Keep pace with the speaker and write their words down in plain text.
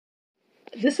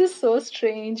This is so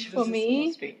strange for This is so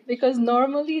me strange. because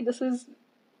normally this is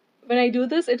when I do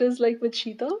this, it is like with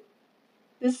Sheetal.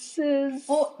 This is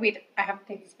Oh, wait, I have to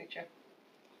take this picture.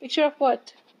 picture of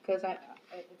what? Because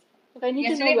But I need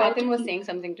yesterday to know where Hatim to was keep. saying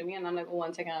something to me, and I'm like, oh,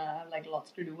 one second, I have like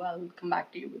lots to do. I'll come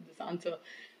back to you with this answer.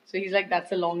 So he's like,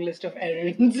 that's a long list of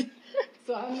errands.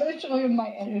 So I'm gonna show you my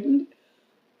errand.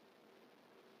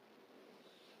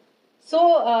 So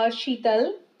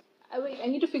Sheetal, Wait, I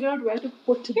need to figure out where to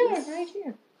put this. right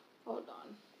here. Hold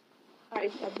on.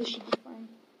 Alright, yeah, this should be fine.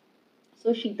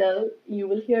 So Sheetal, you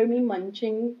will hear me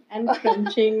munching and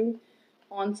crunching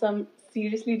on some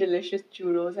seriously delicious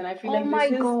churros, and I feel Oh like my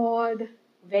this is god.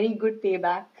 very good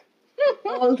payback.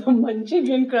 All the munching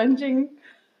and crunching.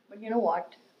 But you know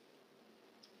what?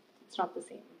 It's not the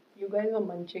same. You guys are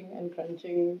munching and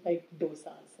crunching like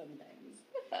dosas sometimes.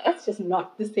 It's just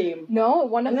not the same. No,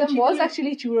 one of And then them was Sheetal-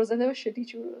 actually churros and they were shitty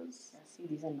churros. Yeah, see,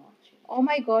 these are not churros. Oh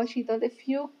my god, Sheetal,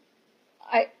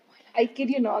 I kid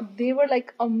you not, they were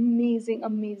like amazing,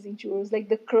 amazing churros. Like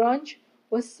the crunch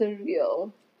was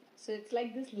surreal. So it's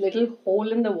like this little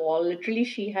hole in the wall. Literally,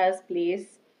 she has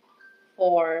place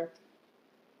for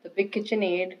the big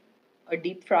KitchenAid, a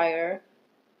deep fryer,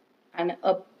 and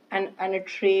a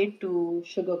tray to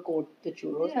sugarcoat the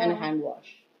churros and a Yeah. hand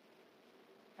wash.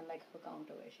 And like her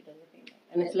counter where she does the thing.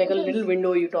 And it's like a little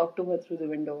window. You talk to her through the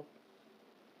window.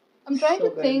 I'm trying So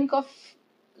to good. think of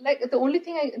like the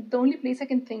only place I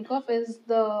can think of is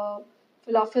the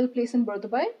falafel place in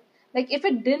Bardubai. Like if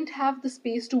it didn't have the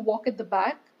space to walk at the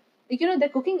back, like their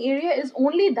cooking area is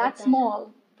only that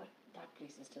small. But that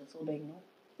place is still so big, no?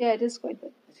 Yeah, it is quite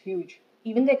big. It's huge.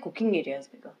 Even their cooking area is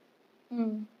bigger.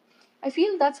 Hmm. I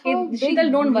feel that's Hey, how big.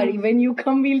 Sheetal, don't worry. When you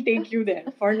come, we'll take you there.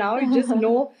 For now, you just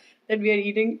know that we are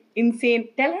eating insane.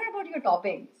 Tell her about your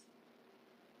toppings.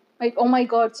 Like, oh my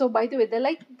god. So, by the way, they're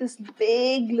like this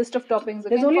big list of toppings.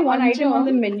 There's okay? only For one item on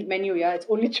the Anjum, menu. Yeah, it's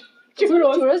only it's only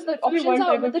churros. churros. The It's only options one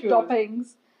are type with of the churros.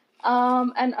 toppings.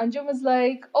 And Anjum was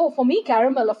like, oh, for me,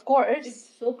 caramel, of course. It's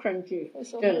so crunchy.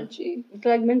 It's so Still. crunchy. It's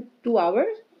like been 2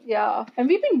 hours. Yeah. And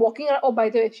we've been walking around. Oh, by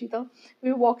the way, Sheetal,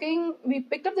 we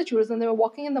picked up the churros and they were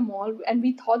walking in the mall and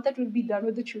we thought that we'd be done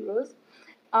with the churros.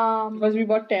 Because we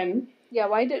bought 10. Yeah,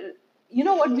 why did. You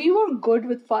know what? We were good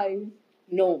with 5.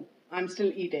 No, I'm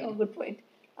still eating. Oh, good point.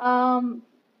 And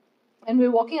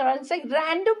we're walking around. It's like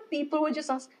random people would just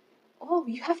ask, "Oh,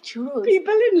 you have churros?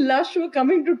 People in Lush were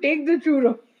coming to take the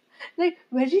churro. Like,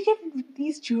 where did you get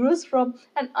these churros from?"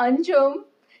 And Anjum,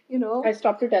 I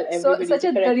stopped to tell everybody. such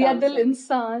a the correct Daryadil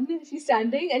answer. insan. She's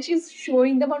standing and she's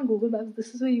showing them on Google Maps.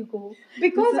 This is where you go.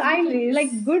 Because This is the I place.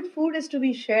 like good food is to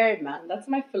be shared, man. That's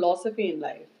my philosophy in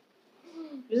life.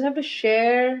 You just have to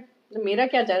share. मेरा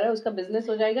क्या जा रहा है उसका business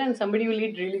हो जाएगा and somebody will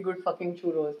eat really good fucking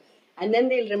churros and then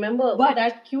they'll remember But-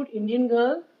 that cute Indian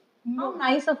girl. How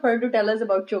nice of her to tell us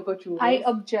about choco churros. I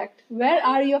object. Where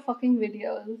are your fucking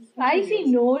videos? I see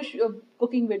no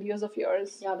cooking videos of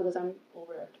yours. Yeah, because I'm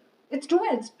over it. It's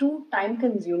too time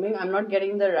consuming. I'm not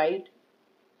getting the right.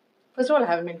 First of all,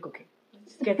 I haven't been cooking.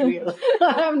 Let's get real.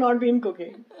 I have not been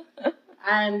cooking,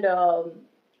 and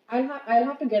I'll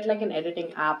have to get like an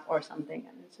editing app or something,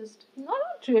 and it's just No,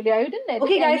 not really. I didn't edit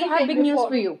okay, guys. I have anything big news before.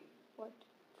 for you. What?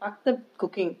 Fuck the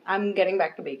cooking. I'm getting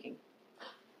back to baking.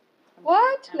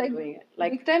 What? I'm Like doing it.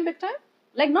 Like big time, big time?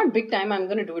 like not big time. I'm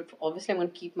gonna do it. Obviously, I'm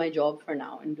gonna keep my job for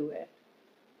now and do it,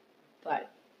 but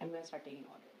I'm gonna start taking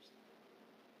orders.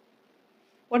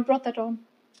 What brought that on?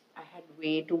 I had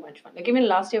way too much fun. Like even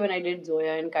last year when I did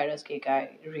Zoya and Kyra's cake,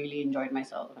 I really enjoyed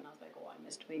myself, and I was like, oh, I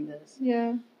missed doing this.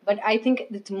 Yeah. But I think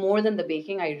it's more than the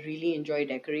baking. I really enjoy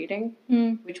decorating,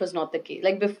 which was not the case.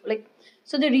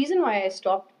 So the reason why I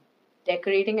stopped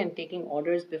decorating and taking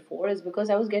orders before is because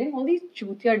I was getting all these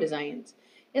chutiya designs.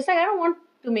 It's like I don't want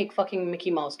to make fucking Mickey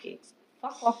Mouse cakes.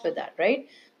 Fuck off with that, right?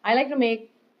 I like to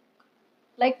make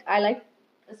I like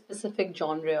a specific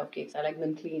genre of cakes. I like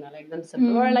them clean. I like them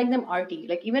simple, or I like them arty.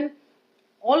 Like even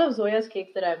all of Zoya's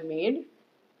cakes that I've made,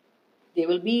 they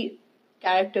will be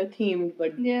character themed,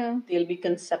 but Yeah. they'll be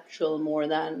conceptual more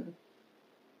than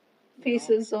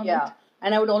Faces on yeah. it.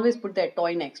 And I would always put that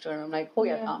toy next to her. And I'm like, oh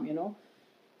yeah, Yeah. calm.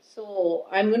 So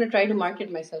I'm gonna try to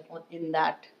market myself in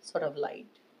that sort of light.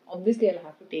 Obviously, I'll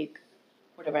have to take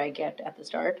whatever I get at the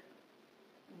start,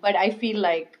 but I feel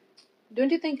like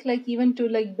Don't you think like even to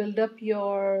like build up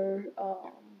your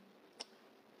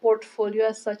portfolio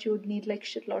as such, you would need like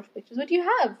shitload of pictures? But you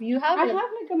have I like,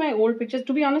 have like my old pictures.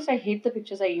 To be honest, I hate the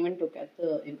pictures I even took at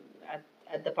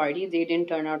the party. They didn't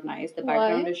turn out nice. The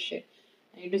background Why? is shit.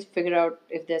 I need to figure out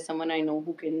if there's someone I know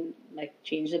who can like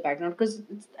change the background because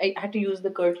I had to use the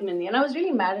curtain in the end. I was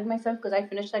really mad at myself because I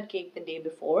finished that cake the day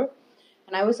before,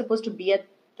 and I was supposed to be at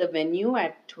the venue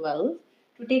at 12,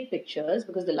 to take pictures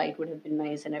because the light would have been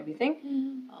nice and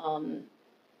everything.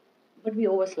 But we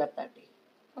overslept that day.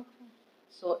 Okay.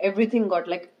 So everything got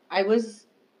like, I was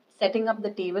setting up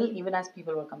the table even as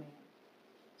people were coming in.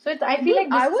 So I feel like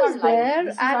this I is was our there life.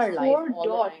 This is at our 4 life all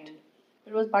dot. the time.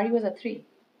 But party was at 3.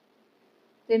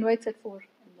 The invite's at 4.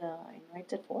 The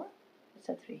invite's at 4? It's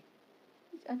at 3.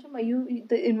 Anshama,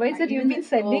 the invites that you've been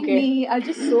sending me are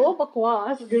just so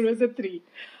bakwas. It was at 3.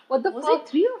 What the Was fuck? it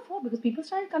 3 or 4? Because people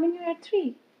started coming here at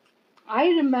 3. I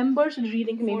remember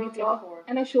reading 4 Maybe o'clock 4.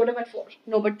 and I showed up at 4.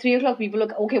 No, but 3 o'clock people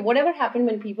were... Okay, whatever happened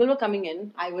when people were coming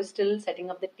in, I was still setting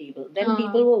up the table. Then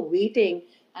people were waiting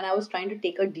and I was trying to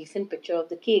take a decent picture of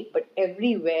the cake, but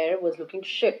everywhere was looking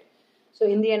shit. So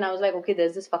in the end, I was like, okay,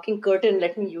 there's this fucking curtain.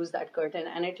 Let me use that curtain.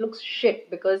 And it looks shit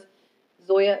because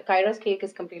Kyra's cake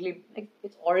is completely... like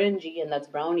it's orangey and that's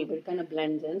brownie, but it kind of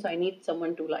blends in. So I need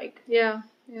someone to like... Yeah.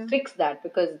 fix that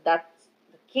because the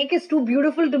cake is too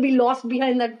beautiful to be lost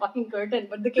behind that fucking curtain,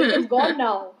 but the cake is gone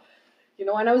now. You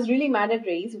know, and I was really mad at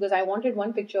Reyes because I wanted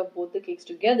one picture of both the cakes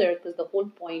together because the whole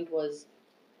point was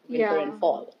winter and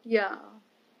fall. Yeah.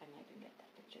 And I didn't get that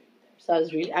picture either.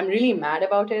 So I'm really mad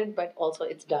about it, but also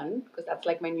it's done because that's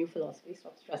like my new philosophy.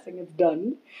 Stop stressing, it's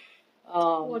done.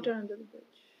 Water under the bridge.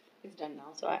 It's done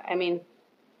now. So I mean,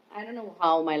 I don't know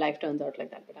how my life turns out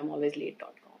like that, but I'm always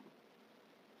late.com.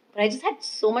 But I just had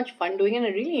so much fun doing it and I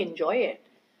really enjoy it.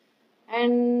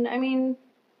 And I mean,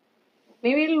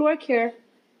 maybe it'll work here.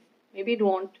 Maybe it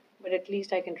won't, but at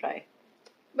least I can try.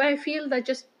 But I feel that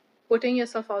just putting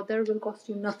yourself out there will cost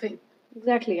you nothing.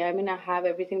 Exactly. I mean, I have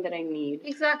everything that I need.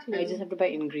 Exactly. I just have to buy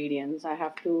ingredients. I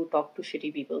have to talk to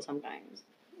shitty people sometimes.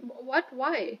 What?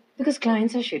 Why? Because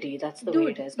clients are shitty. That's the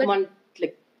way it is. but- Come on,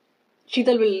 like,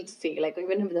 Sheetal will say, like,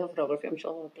 even with her photography, I'm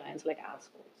sure her clients are like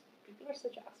assholes. People are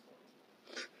such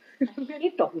assholes. I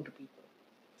hate talking to people.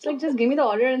 It's like, just give me the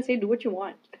order and say, do what you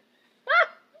want.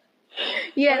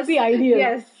 Yes. That'd be ideal.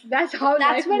 Yes. That's how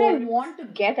That's life what I works. want to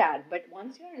get at. But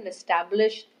once you're an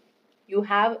established, you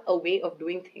have a way of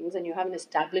doing things and you have an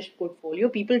established portfolio,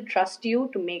 people trust you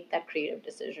to make that creative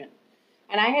decision.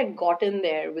 And I had gotten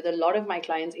there with a lot of my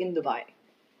clients in Dubai,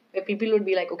 where people would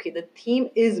be like, okay, the theme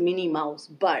is Minnie Mouse,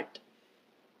 but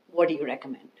what do you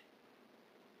recommend?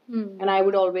 And I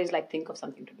would always like think of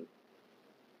something to do.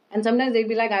 And sometimes they'd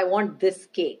be like, I want this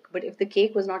cake. But if the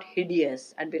cake was not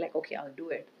hideous, I'd be like, okay, I'll do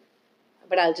it.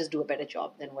 But I'll just do a better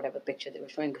job than whatever picture they were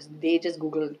showing because they just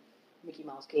Googled Mickey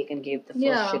Mouse cake and gave the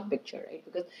first shit picture, right?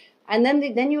 Because and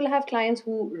then you'll have clients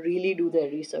who really do their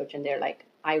research and they're like,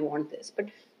 I want this. But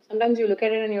sometimes you look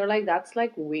at it and you're like, that's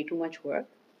like way too much work.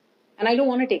 And I don't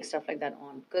want to take stuff like that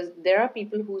on because there are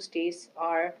people whose tastes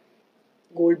are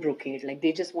gold brocade. Like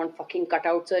they just want fucking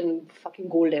cutouts and fucking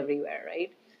gold everywhere,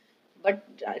 right? But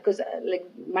because like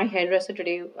my hairdresser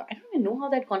today, I don't even know how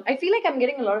that I feel like I'm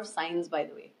getting a lot of signs, by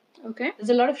the way. Okay. There's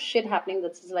a lot of shit happening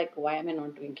that's just like, why am I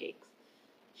not doing cakes?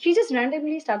 She just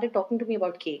randomly started talking to me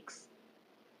about cakes.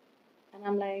 And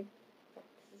I'm like,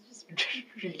 this is just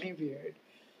really weird.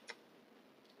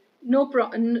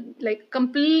 Like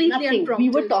completely Nothing. unprompted. We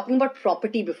were talking about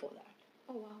property before that.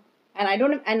 Oh wow.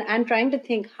 And I'm trying to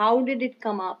think, how did it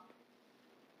come up?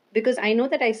 Because I know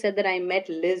that I said that I met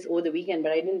Liz over the weekend,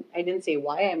 but I didn't say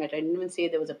why I met her. I didn't even say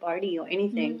there was a party or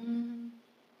anything.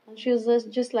 And she was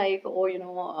just like, oh,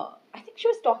 I think she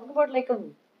was talking about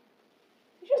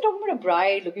a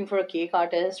bride looking for a cake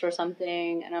artist or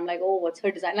something. And I'm like, oh, what's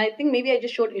her design? And I think maybe I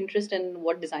just showed interest in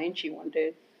what design she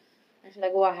wanted. And she's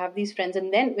like, oh, I have these friends.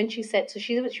 And then when she said, so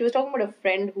she was talking about a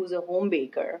friend who's a home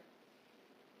baker.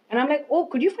 And I'm like, oh,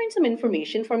 could you find some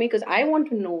information for me? Because I want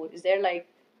to know, is there like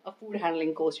a food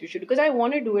handling course you should? Because I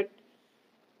want to do it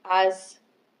as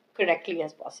correctly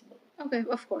as possible. Okay,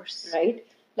 of course. Right?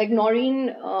 Like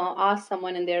Noreen asked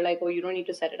someone and they're like, oh, you don't need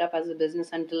to set it up as a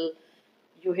business until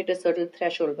you hit a certain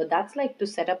threshold. But that's like to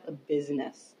set up a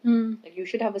business. Like you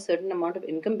should have a certain amount of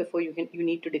income before you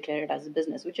need to declare it as a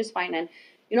business, which is fine. And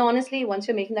honestly, once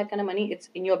you're making that kind of money, it's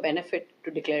in your benefit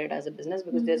to declare it as a business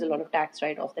because there's a lot of tax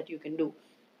write-off that you can do.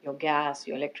 Your gas,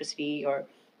 your electricity,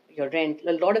 your rent,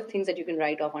 a lot of things that you can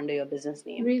write off under your business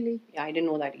name. Really? Yeah, I didn't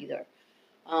know that either.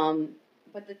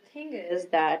 But the thing is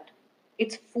that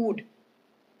it's food,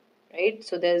 right?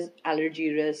 So there's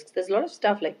allergy risks. There's a lot of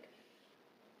stuff like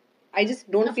I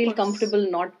just don't feel comfortable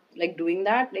not like doing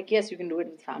that. Like, yes, you can do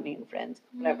it with family and friends,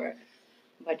 whatever.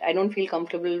 But I don't feel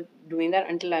comfortable doing that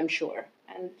until I'm sure.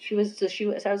 And so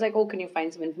I was like, oh, can you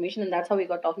find some information? And that's how we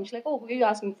got talking. She's like, oh, who are you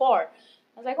asking for?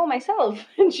 I was like, oh, myself.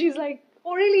 And she's like,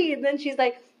 oh, really? And then she's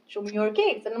like, show me your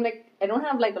cakes. And I'm like, I don't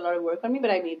have like a lot of work on me, but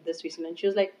I made this recently. And she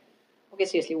was like, okay,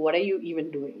 seriously, what are you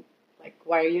even doing? Like,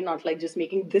 why are you not like just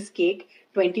making this cake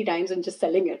 20 times and just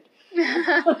selling it?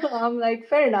 I'm like,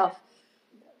 fair enough.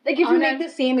 Like if you And make I'm- the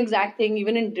same exact thing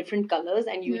even in different colors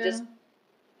and you Yeah. just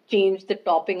change the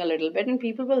topping a little bit and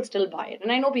people will still buy it.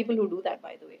 And I know people who do that,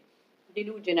 by the way. They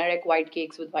do generic white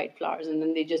cakes with white flowers and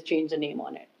then they just change the name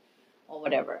on it or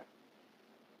whatever.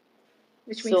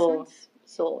 Which makes sense.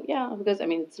 So yeah, because I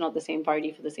mean it's not the same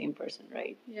party for the same person,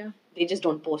 right? Yeah. They just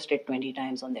don't post it 20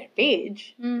 times on their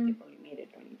page. Mm. They probably made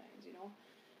it 20 times, you know.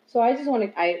 So I just want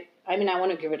to I mean I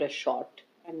want to give it a shot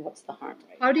and what's the harm,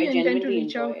 right? How do you I intend to genuinely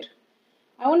reach enjoy out? it.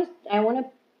 I want to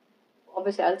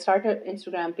obviously I'll start an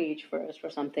Instagram page first or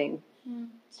something.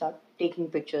 Start taking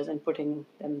pictures and putting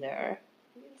them there.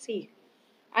 We'll see.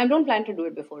 I don't plan to do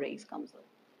it before Ace comes though.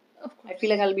 Of course. I feel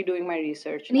like I'll be doing my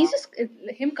research. And he's now.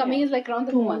 just him coming Yeah. is like around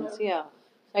the 2 corner. months, yeah.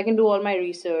 So I can do all my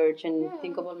research and Yeah.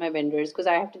 think of all my vendors because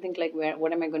I have to think like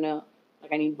what am I gonna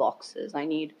like I need boxes.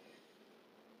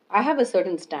 I have a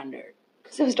certain standard.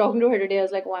 Because I was talking to her today, I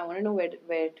was like, oh, I want to know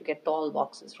where to get tall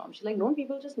boxes from. She's like, don't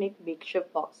people just make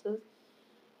makeshift boxes?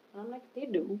 And I'm like, they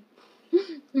do.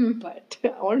 But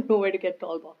I want to know where to get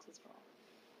tall boxes from.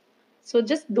 So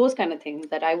just those kind of things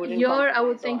that I wouldn't. Here, I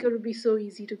would compromise think on. it would be so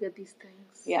easy to get these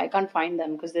things. Yeah, I can't find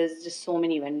them because there's just so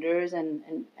many vendors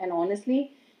and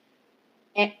honestly,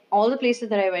 all the places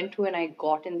that I went to and I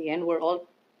got in the end were all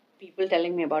people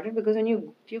telling me about it because when your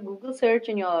Google search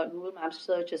and your Google Maps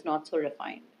search is not so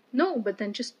refined. No, but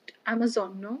then just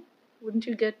Amazon, no? Wouldn't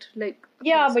you get like?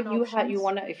 Yeah, 1,000 but you options?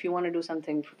 wanna if you wanna do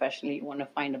something professionally, you wanna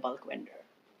find a bulk vendor.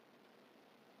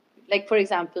 Like for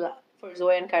example, for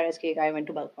Zoe and Kyra's cake, I went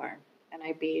to Bulk Barn and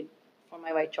I paid for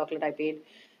my white chocolate. I paid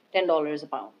 $10 a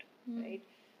pound, right?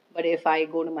 But if I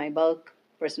go to my bulk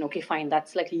person, okay, fine,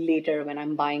 that's like later when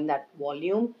I'm buying that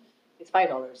volume, it's $5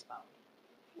 a pound.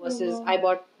 Versus wow. I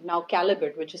bought now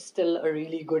Calibut, which is still a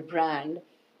really good brand,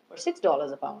 for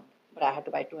 $6 a pound, but I had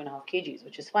to buy 2.5 kgs,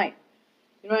 which is fine.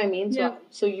 You know what I mean? Yeah.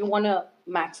 So you want to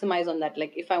maximize on that.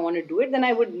 Like if I want to do it, then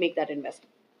I would make that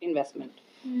investment.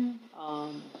 Yeah.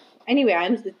 Anyway,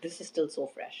 this is still so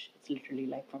fresh. It's literally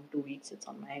like from 2 weeks. It's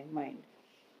on my mind,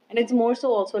 and it's more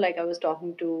so also like I was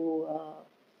talking to.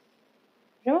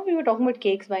 Remember we were talking about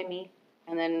Cakes by Me,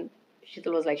 and then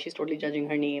Sheetal was like she's totally judging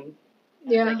her name.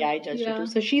 And I was like, yeah, I judged her too.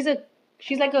 So she's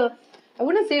like a. I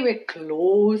wouldn't say we're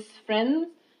close friends,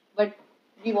 but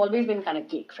we've always been kind of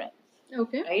cake friends,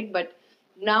 Okay. right? But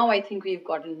now I think we've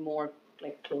gotten more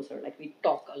like closer. Like we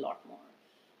talk a lot more.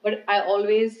 But I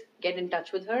always get in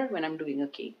touch with her when I'm doing a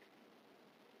cake.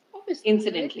 Obviously.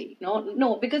 Incidentally.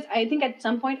 No, because I think at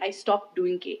some point I stopped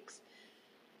doing cakes.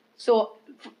 So,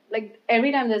 like,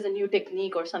 every time there's a new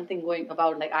technique or something going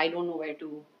about, like, I don't know where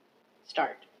to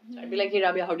start. So I'd be like, hey,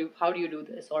 Rabia, how do you do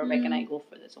this? Or where can I go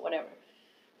for this? Or whatever.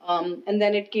 And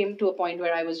then it came to a point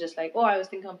where I was just like, oh, I was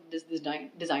thinking of this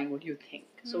design. What do you think?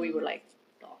 So we would, like,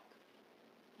 talk.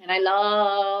 And I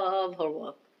love her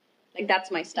work. Like,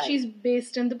 that's my style. She's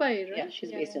based in Dubai, right? Yeah,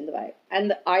 she's based in Dubai. And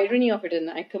the irony of it,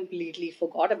 and I completely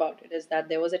forgot about it, is that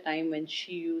there was a time when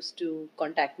she used to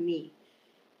contact me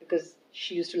because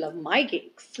she used to love my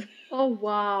cakes. Oh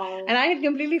wow. And I had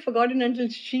completely forgotten until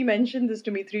she mentioned this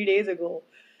to me 3 days ago.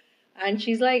 And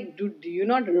she's like, do you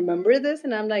not remember this?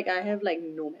 And I'm like, I have like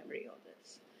no memory of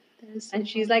this. That is so And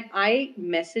she's like, I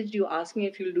messaged you asking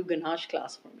if you'll do Ganache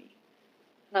class for me.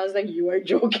 And I was like, you are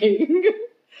joking.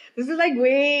 This is like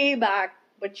way back.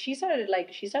 But she started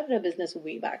her business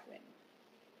way back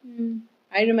when.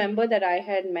 I remember that I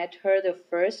had met her the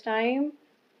first time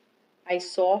I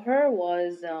saw her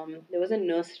was there was a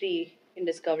nursery in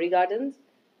Discovery Gardens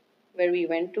where we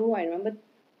went to. I remember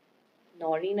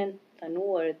Noreen and Tanu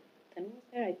was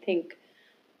there, I think.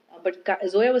 But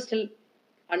Zoya was still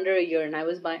under a year, and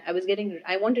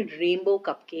I wanted rainbow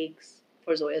cupcakes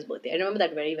for Zoya's birthday. I remember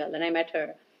that very well, and I met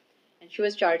her, and she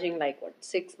was charging like what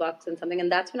 $6 and something,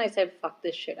 and that's when I said, "Fuck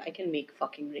this shit! I can make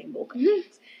fucking rainbow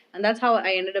cupcakes," and that's how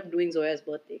I ended up doing Zoya's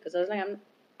birthday because I was like,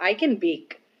 I can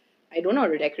bake. I don't know how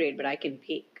to decorate, but I can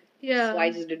bake. Yeah. So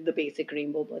I just did the basic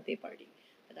rainbow birthday party.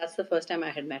 But that's the first time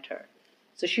I had met her.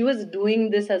 So she was doing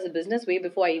this as a business way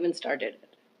before I even started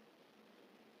it.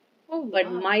 Oh, wow.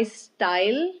 But my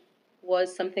style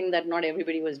was something that not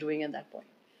everybody was doing at that point.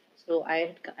 So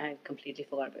I had completely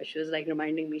forgot about it. She was like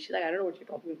reminding me. She's like, I don't know what you're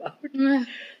talking about.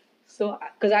 So,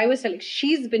 because I was telling,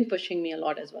 she's been pushing me a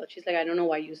lot as well. She's like, I don't know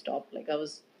why you stopped. Like, I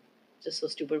was just so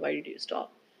stupid. Why did you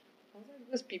stop? I was like,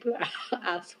 because people are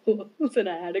assholes and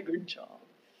I had a good job.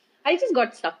 I just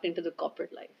got sucked into the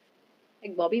corporate life.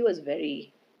 Like, Bobby was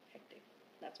very hectic.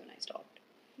 That's when I stopped.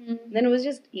 Then it was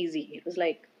just easy. It was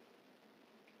like,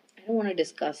 I don't want to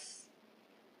discuss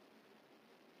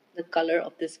the color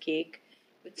of this cake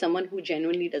with someone who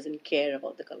genuinely doesn't care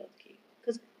about the color of the cake.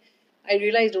 Because I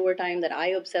realized over time that I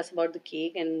obsess about the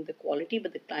cake and the quality,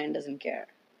 but the client doesn't care.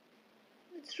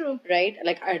 It's true. Right?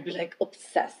 Like I'd be like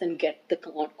obsessed and get the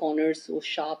corners so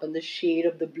sharp and the shade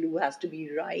of the blue has to be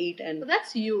right and But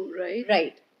that's you, right?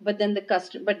 right. But then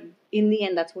but in the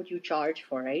end that's what you charge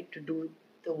for, right? To do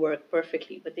the work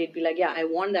perfectly. But they'd be like, yeah, I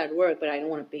want that work, but I don't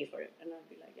want to pay for it. And I'd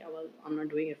be like, yeah, well, I'm not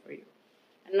doing it for you.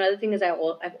 And another thing is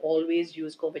I've always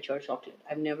used couverture chocolate.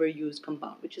 I've never used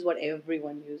compound, which is what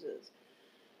everyone uses.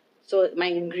 So my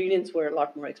ingredients were a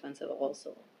lot more expensive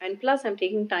also. And plus I'm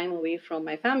taking time away from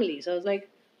my family. So I was like,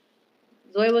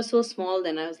 Zoe was so small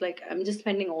then. I was like, I'm just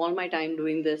spending all my time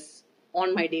doing this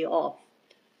on my day off.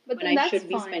 But when then I that's should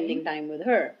be fine. spending time with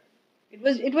her.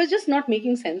 It was just not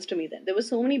making sense to me then. There were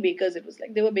so many bakers. It was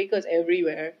like there were bakers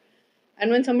everywhere.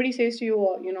 And when somebody says to you,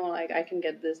 oh, like I can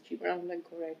get this cheaper, I'm like,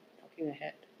 go right fucking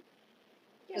ahead.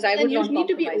 Because I would not you need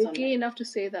to be okay enough to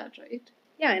say that, right?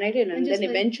 Yeah, and I did. And then like,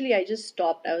 eventually I just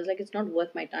stopped. I was like, it's not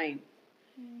worth my time.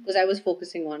 Because I was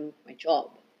focusing on my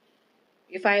job.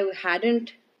 If I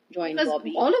hadn't joined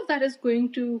Bobby, all of that is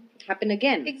going to happen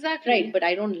again. Exactly. Right, but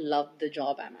I don't love the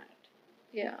job I'm at.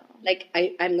 Yeah. Like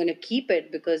I'm going to keep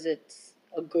it because it's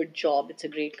a good job, it's a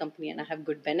great company, and I have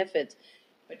good benefits.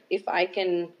 But if I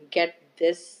can get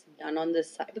this done on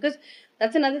this side, because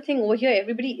that's another thing over here,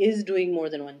 everybody is doing more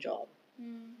than one job,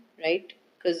 right?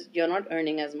 Because you're not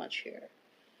earning as much here.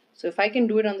 So if I can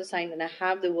do it on the side and I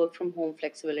have the work from home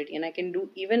flexibility, and I can do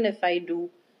even if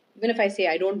I say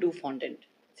I don't do fondant,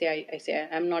 I say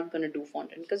I'm not going to do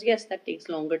fondant because yes, that takes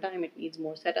longer time, it needs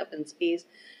more setup and space,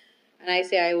 and I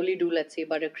say I only do, let's say,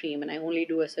 buttercream, and I only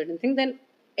do a certain thing, then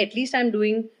at least I'm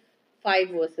doing 5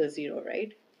 versus 0,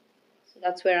 right? So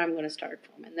that's where I'm going to start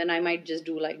from. And then I might just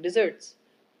do like desserts.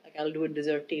 Like I'll do a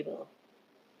dessert table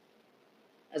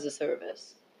as a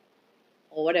service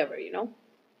or whatever,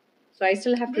 So I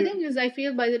still have to. The thing is, I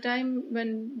feel by the time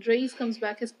when Reyes comes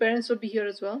back, his parents would be here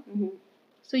as well. Mm-hmm.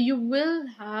 So you will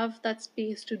have that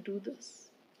space to do this.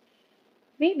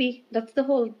 Maybe that's the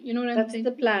whole. That's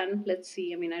the plan. Let's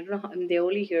see. I mean, I don't know how. I mean, they're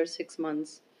only here 6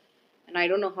 months, and I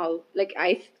don't know how. Like,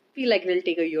 I feel like it'll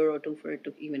take a year or two for it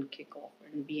to even kick off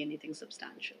and be anything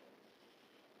substantial.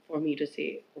 For me to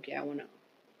say, okay, I want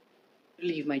to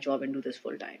leave my job and do this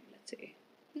full time. Let's say.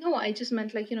 No, I just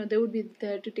meant like they would be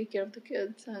there to take care of the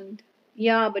kids and.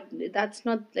 Yeah, but that's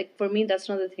not like for me. That's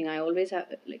not the thing. I always have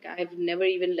like I've never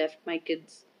even left my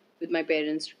kids with my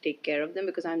parents to take care of them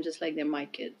because I'm just like they're my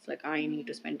kids. Like I need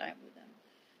to spend time with them.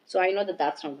 So I know that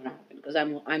that's not gonna happen because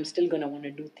I'm still gonna want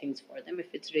to do things for them.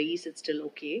 If it's Reis, it's still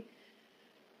okay.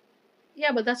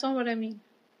 Yeah, but that's not what I mean.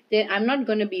 I'm not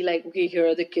gonna be like, okay, here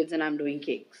are the kids and I'm doing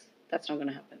cakes. That's not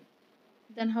gonna happen.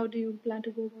 Then how do you plan to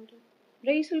go about it?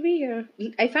 Reis will be here.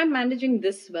 If I'm managing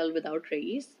this well without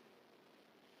Reis,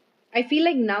 I feel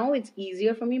like now it's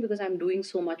easier for me because I'm doing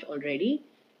so much already.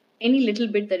 Any little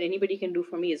bit that anybody can do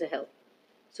for me is a help.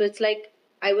 So it's like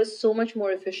I was so much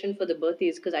more efficient for the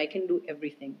birthdays because I can do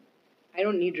everything. I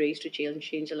don't need Reis to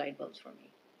change the light bulbs for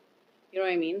me. You know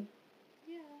what I mean?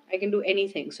 Yeah. I can do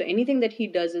anything. So anything that he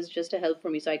does is just a help for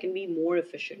me. So I can be more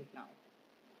efficient now.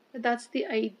 But that's the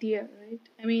idea, right?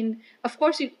 I mean, of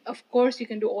course you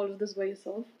can do all of this by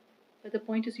yourself, but the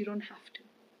point is you don't have to.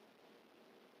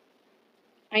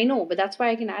 I know, but that's why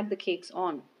I can add the cakes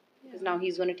on. Because now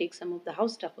he's going to take some of the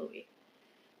house stuff away.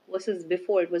 Versus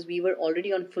before, it was we were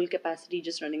already on full capacity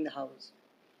just running the house.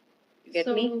 You get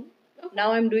me? Okay.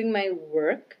 Now I'm doing my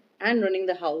work and running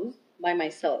the house by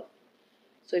myself.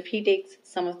 So if he takes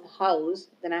some of the house,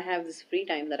 then I have this free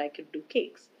time that I could do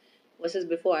cakes. Versus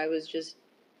before, I was just...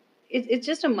 It's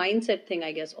just a mindset thing,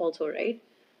 I guess, also, right?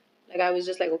 Like I was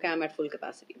just like, okay, I'm at full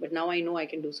capacity. But now I know I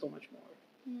can do so much more.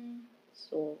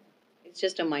 So... it's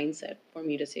just a mindset for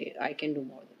me to say I can do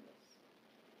more than this.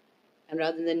 And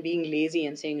rather than being lazy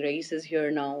and saying Reis is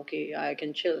here now, okay, I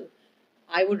can chill,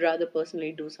 I would rather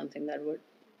personally do something that would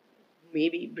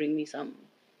maybe bring me some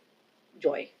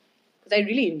joy. Because I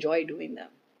really enjoy doing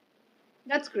them.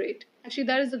 That's great. Actually,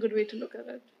 that is a good way to look at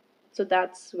it. So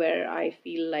that's where I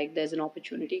feel like there's an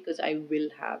opportunity because I will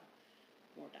have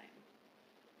more time.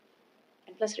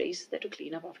 And plus Reis is there to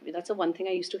clean up after me. That's the one thing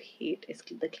I used to hate is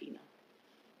the cleanup.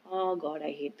 Oh God,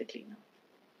 I hate the cleanup.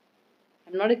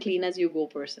 I'm not a clean as you go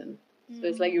person. So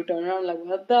it's like you turn around like,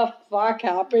 what the fuck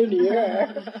happened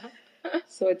here?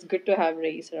 So it's good to have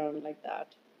Reis around like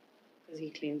that. Because he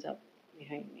cleans up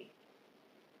behind me.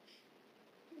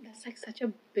 That's like such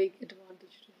a big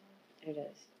advantage to have. It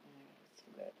is. It's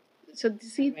good. So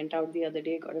see, I went out the other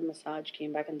day, got a massage,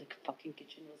 came back and the fucking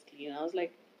kitchen was clean. I was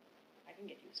like, I can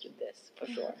get used to this for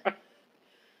sure.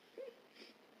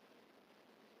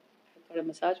 Got a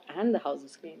massage and the house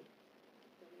is clean.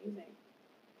 Amazing.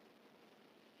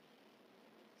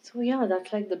 So yeah,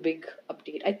 that's like the big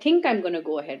update. I think I'm gonna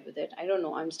go ahead with it. I don't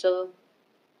know. I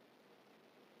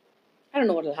don't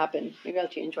know what will happen. Maybe I'll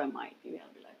change my mind. Maybe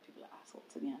I'll be like, people are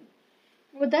assholes again.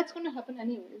 But that's going to happen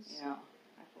anyways. Yeah.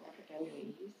 I forgot to tell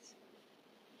Reese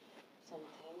something.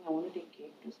 I want to take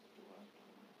cake to Stuart.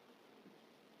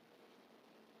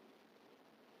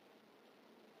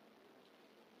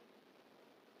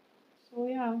 So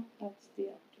yeah, that's the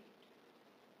update.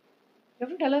 You have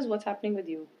to tell us what's happening with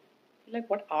you. Like,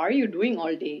 what are you doing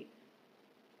all day?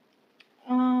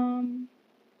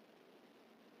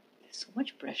 There's so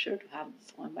much pressure to have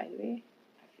this on, by the way.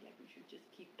 I feel like we should just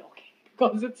keep talking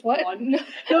because it's What? fun.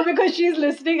 No, because she's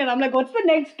listening and I'm like, what's the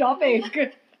next topic?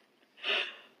 She's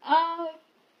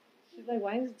like,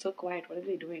 why is it so quiet? What are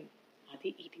they doing? Are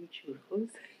they eating churros?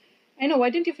 I know. Why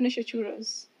didn't you finish your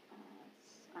churros?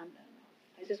 I'm done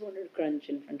now. I just wanted to crunch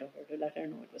in front of her to let her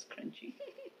know it was crunchy.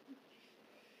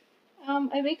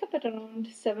 I wake up at around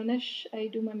 7ish. I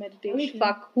do my meditation. Holy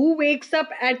fuck, who wakes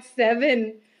up at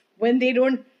 7 when they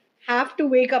don't have to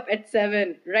wake up at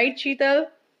 7? Right, Sheetal?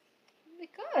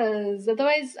 Because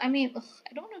otherwise, I mean,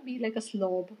 I don't want to be like a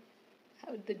slob.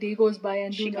 How the day goes by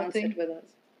and She do can't nothing. sit with us.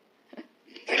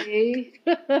 Okay.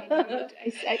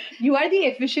 You are the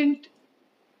efficient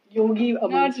yogi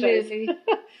amongst Not us. really.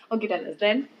 Okay, tell us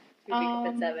then. You wake up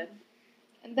at 7.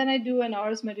 And then I do an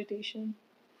hour's meditation.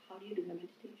 How do you do the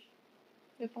meditation?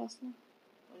 Vipassana.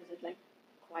 What is it like?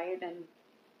 Quiet and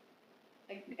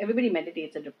like everybody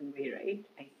meditates a different way, right?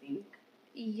 I think.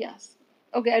 Yes.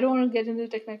 Okay, I don't want to get into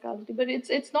technicality, but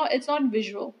it's not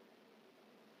visual.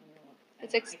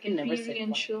 It's I can never sit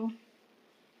experiential.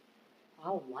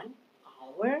 Wow, 1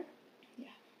 hour? Yeah.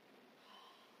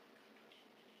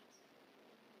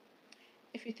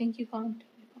 If you think you can't,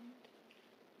 you can't.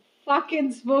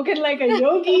 Fucking spoken like a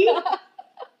yogi.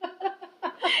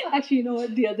 Actually, you know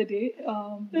what? The other day,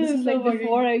 this is so like funny.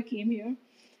 before I came here.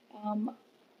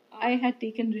 I had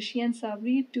taken Rishi and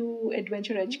Sabri to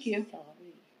Adventure HQ. Sorry.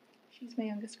 She's my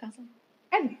youngest cousin.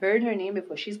 I've heard her name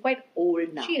before. She's quite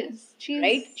old now. She is. She's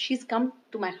Right? She's come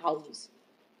to my house.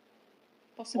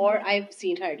 Possibly. Or I've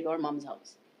seen her at your mom's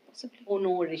house. Possibly. Oh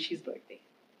no, Rishi's birthday.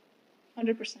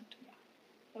 100%.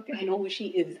 Okay. I know who she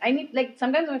is. I need, like,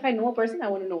 sometimes if I know a person, I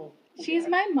want to know. who She's they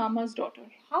are. my mama's daughter.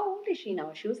 How old is she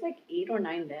now? She was like 8 or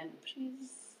 9 then.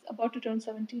 She's about to turn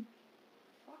 17.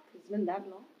 Fuck, it's been that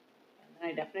long.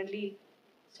 And I definitely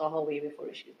saw her way before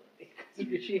Rishi's birthday.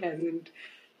 Because Rishi hasn't.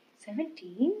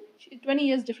 17? 20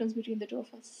 years difference between the two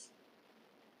of us.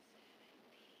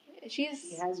 She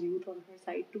She's has youth on her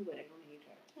side too, but I don't hate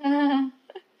her.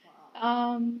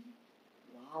 Wow.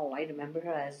 Wow, I remember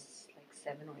her as like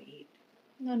 7 or 8.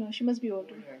 no, she must be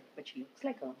older. But she looks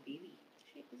like a baby.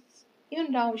 She is.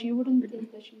 Even now, she wouldn't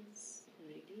think that she's.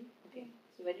 Really? Okay.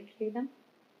 So where did you take them?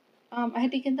 I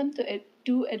had taken them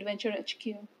to Adventure HQ.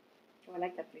 Oh, I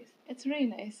like that place. It's really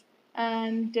nice.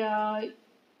 And,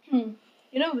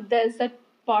 you know, there's that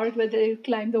part where they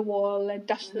climb the wall and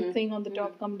touch the thing on the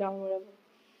top, come down, whatever.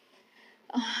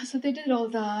 So they did all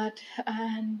that.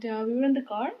 And we were in the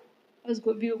car. We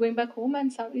were going back home,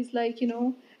 and Sabri's like, you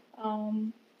know,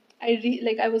 I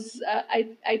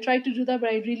tried to do that, but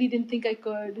I really didn't think I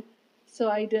could. So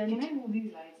I didn't. Can I move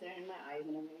these lights? They're in my eyes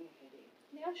and I'm getting a headache.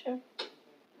 Yeah, sure.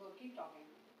 Well, keep talking.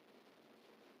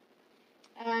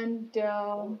 And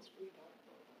It's pretty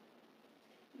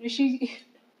dark.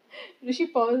 Rishi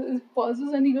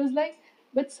pauses and he goes like,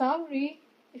 "But Savri,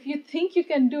 if you think you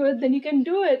can do it, then you can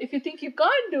do it. If you think you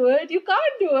can't do it, you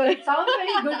can't do it." It sounds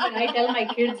very good when I tell my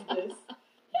kids this.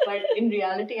 But in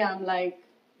reality, I'm like,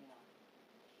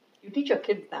 you teach your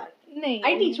kids that. No.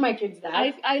 I teach my kids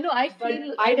that. I know. I but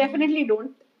feel. I definitely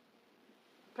don't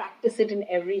practice it in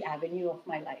every avenue of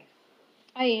my life.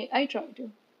 I try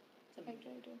to. I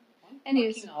try to.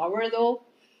 Anyways. Fucking hour though.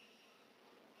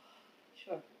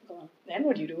 Sure, go on. Then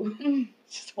what do you do?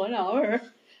 Just 1 hour.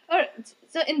 Alright.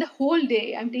 So in the whole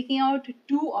day, I'm taking out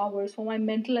 2 hours for my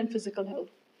mental and physical health.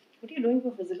 What are you doing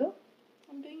for physical?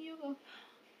 I'm doing yoga. 1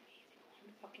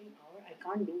 fucking hour. I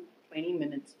can't do 20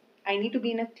 minutes. I need to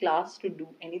be in a class to do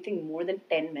anything more than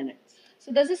 10 minutes.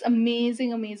 So there's this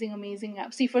amazing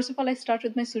app. See, first of all, I start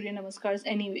with my Surya Namaskars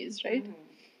anyways, right?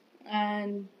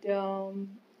 And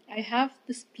I have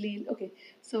this play. Okay,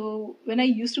 so when I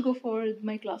used to go for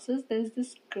my classes, there's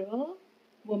this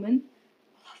woman.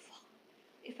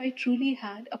 If I truly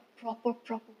had a proper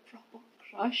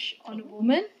crush on a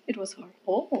woman, it was her.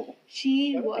 Oh.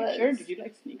 She Got a was. picture? Did you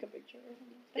like sneak a picture?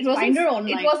 It wasn't, find her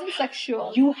online. It wasn't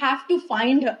sexual. You have to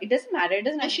find her. It doesn't matter. It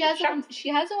doesn't And matter. she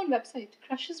has her own website.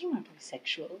 Crushes don't have to be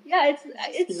sexual. Yeah,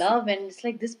 It's love, and it's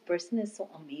like this person is so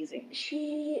amazing.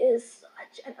 She is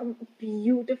such a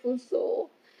beautiful soul.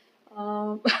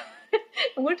 I'm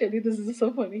going to tell you this is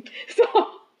so funny. So,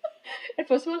 and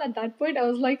first of all, at that point, I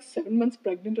was like 7 months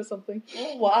pregnant or something.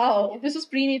 Oh, wow. This was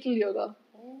prenatal yoga.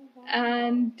 Oh, wow.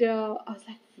 And I was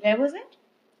like, where was it?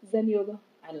 Zen Yoga.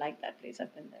 I like that place.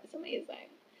 I've been there. It's amazing.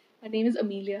 Her name is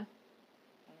Amelia.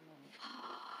 I don't know.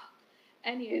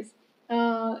 Anyways,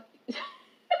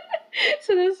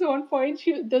 so there's one point,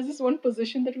 there's this one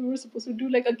position that we were supposed to do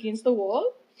like against the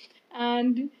wall,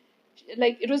 and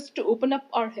like it was to open up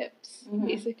our hips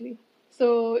basically.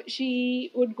 So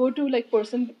she would go to like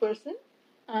person to person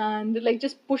and like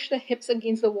just push the hips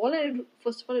against the wall, and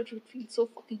first of all, it would feel so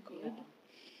fucking good.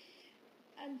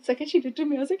 Yeah. And second, she did to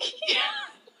me, I was like,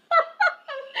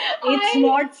 It's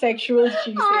not sexual,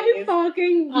 she I says.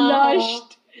 fucking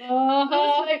blushed. I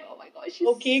was like, oh my gosh, she's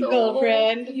Okay, so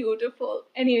girlfriend. beautiful.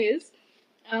 Anyways,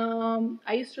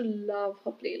 I used to love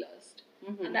her playlist.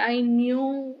 Mhm. And I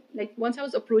knew, like, once I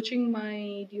was approaching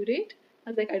my due date, I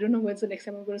was like, I don't know when's the next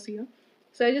time I'm going to see her.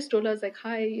 So I just told her, I was like,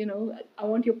 hi, I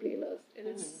want your playlist. It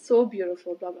is so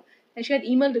beautiful, blah, blah. And she had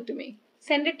emailed it to me.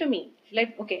 Send it to me.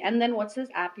 Like, okay, and then what's this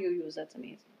app you use that's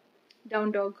amazing?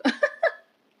 Down Dog. I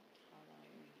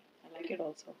like it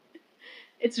also.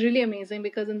 It's really amazing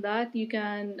because in that you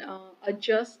can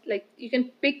adjust, like you can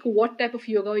pick what type of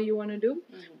yoga you want to do,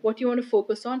 what you want to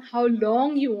focus on, how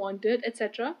long you want it,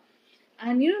 etc.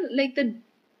 And like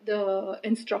the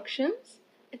instructions,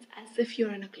 it's as if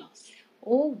you're in a class.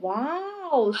 Oh,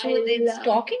 wow. So it's love-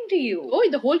 talking to you. Oh,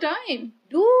 the whole time.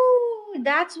 Dude,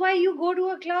 that's why you go to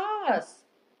a class.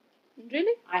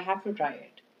 Really? I have to try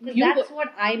it. 'Cause You that's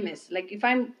what I miss. Like, if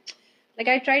I'm... Like,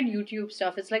 I tried YouTube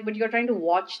stuff. It's like, but you're trying to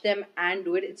watch them and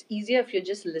do it. It's easier if you're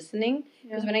just listening.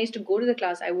 Because when I used to go to the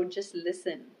class, I would just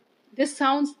listen. This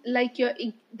sounds like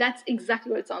that's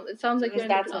exactly what it sounds. It sounds like you're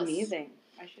in a That's class. amazing.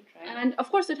 I should try it. And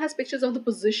of course, it has pictures of the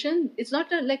position. It's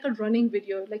not like a running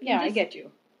video. Like Yeah, you I just get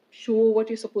you. show what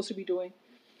you're supposed to be doing.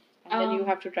 And then you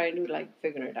have to try to, like,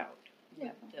 figure it out.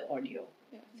 Yeah. The audio.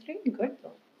 Yeah. It's really good,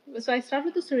 though. So I start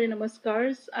with the Surya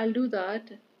Namaskars. I'll do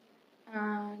that,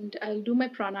 and I'll do my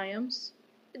pranayams.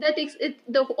 That takes it.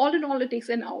 All in all, it takes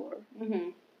an hour. Mm-hmm.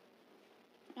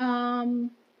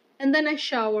 And then I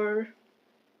shower,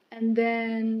 and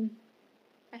then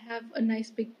I have a nice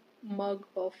big mug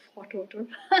of hot water.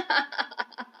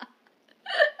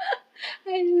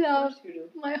 I love you do.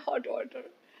 my hot water.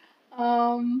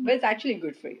 But it's actually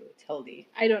good for you. It's healthy.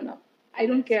 I don't know. I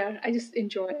don't care. I just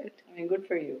enjoy it. I mean, good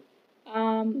for you.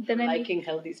 Then I make, Liking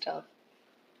healthy stuff.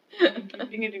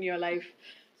 Keeping it in your life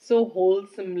so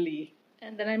wholesomely.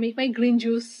 and then I make my green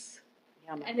juice.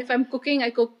 Yum. And if I'm cooking, I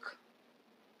cook.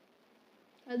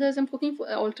 Otherwise, I'm cooking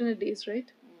for alternate days,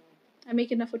 right? I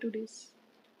make enough for 2 days.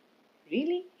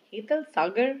 Really? Hetal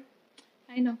Sagar?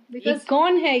 I know ये because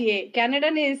कौन है ये? Canada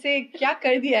ने इसे क्या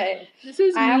कर दिया है? this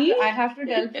is me. I have to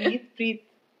tell Preet,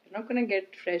 you're not gonna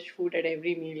get fresh food at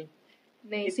every meal.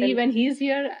 Nay, see, when he's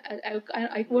here,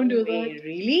 I won't do Wait, that.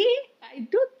 really? I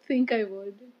don't think I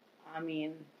would. I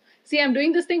mean, See, I'm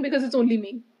doing this thing because it's only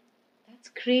me. that's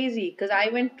crazy. Because I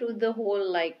went to the whole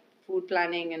like food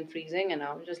planning and freezing, and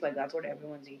I was just like, that's what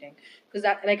everyone's eating. Because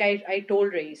that, like, I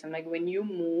told Reis, I'm like, when you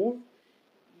move,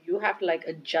 you have to like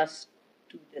adjust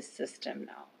to this system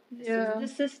now. This Yeah. is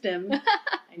the system,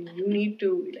 and you need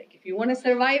to like, if you want to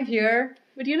survive here,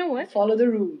 But you know what? follow the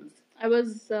rules. I was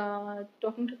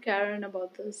talking to Karen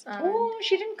about this. And Oh,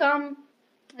 she didn't come.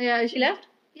 yeah, She left?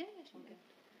 Yeah, she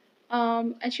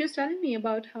left. And she was telling me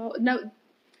about how now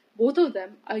both of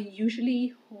them are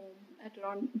usually home at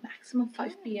around maximum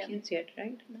 5 p.m. Kids yet,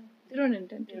 right? No, they don't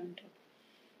intend They to. don't.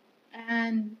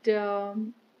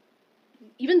 And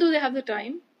even though they have the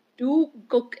time to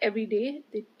cook every day,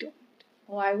 they don't.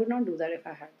 Oh, I would not do that if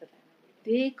I had the time.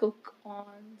 They cook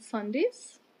on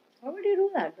Sundays. Why would you do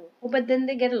that though? Oh, but then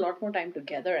they get a lot more time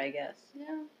together, I guess.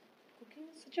 Yeah. Cooking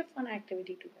is such a fun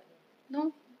activity together.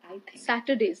 No, I think.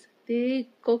 Saturdays. They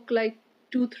cook like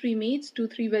 2-3 meats,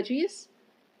 2-3 veggies,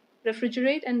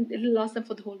 refrigerate, and it'll last them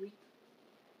for the whole week.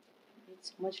 It's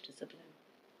so much discipline.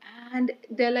 And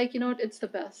they're like, it's the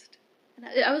best. And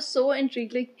I was so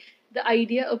intrigued. Like, the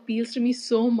idea appeals to me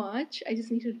so much. I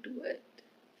just need to do it.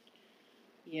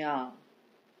 Yeah.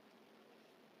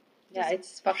 Yeah, Just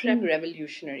it's fucking prep.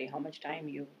 revolutionary how much time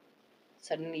you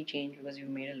suddenly change because you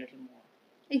made a little more.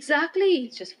 Exactly.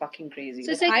 It's just fucking crazy.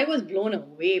 So it's But like- I was blown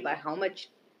away by how much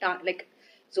time, like,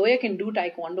 Zoya can do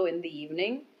taekwondo in the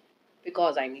evening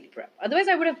because I meal prep. Otherwise,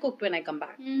 I would have cooked when I come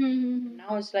back. Mm-hmm.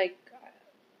 Now it's like,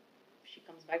 she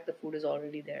comes back, the food is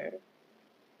already there.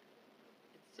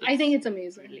 I think it's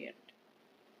amazing. Brilliant.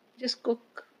 Just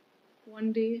cook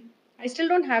one day. I still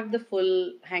don't have the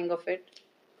full hang of it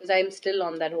Because I'm still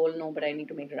on that whole no, but I need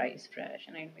to make rice fresh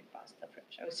and I need to make pasta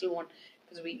fresh. I still want,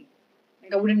 because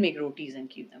I wouldn't make rotis and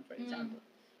keep them, for example,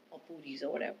 or puris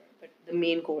or whatever. But the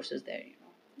main course is there, you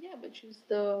know. Yeah, but she's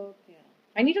the. Yeah.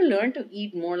 I need to learn to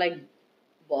eat more like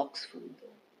box food though.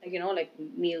 Like, you know, like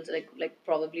meals, like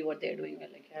probably what they're doing.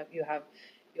 Like you have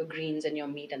your greens and your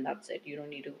meat, and that's it. You don't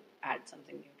need to add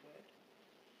something new to it.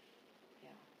 Yeah,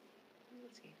 we'll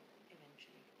see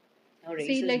eventually. Now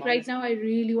See, like right now, I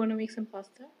really want to make some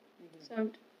pasta.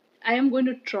 So I am going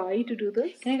to try to do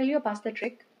this. Can I tell you a pasta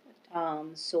trick?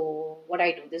 So what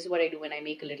I do, this is what I do when I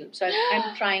make a little. So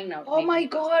I'm trying now. Oh my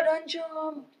God,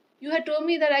 Anjum! You had told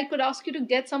me that I could ask you to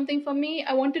get something for me.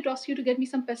 I wanted to ask you to get me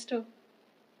some pesto.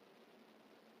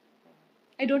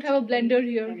 I don't have a blender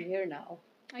here. I'm here now.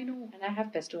 I know. And I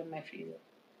have pesto in my freezer.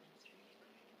 That's really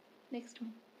good. Next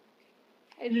one.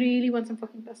 I really want some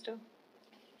fucking pesto.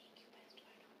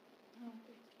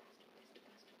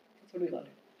 That's what we call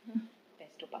it.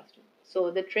 Pesto pasta.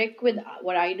 So the trick with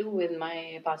what I do with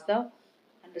my pasta,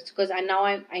 and it's because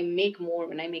I make more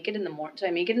when I make it in the morning. So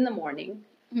I make it in the morning,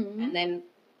 and then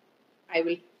I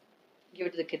will give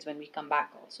it to the kids when we come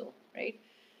back also, right?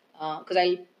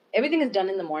 Because everything is done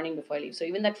in the morning before I leave. So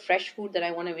even that fresh food that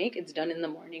I want to make, it's done in the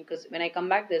morning because when I come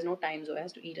back, there's no time, so I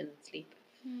have to eat and sleep.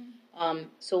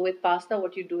 So with pasta,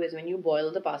 what you do is when you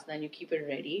boil the pasta and you keep it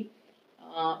ready,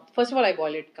 first of all, I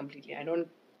boil it completely. I don't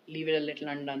leave it a little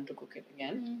undone to cook it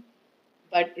again.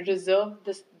 But reserve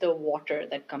the water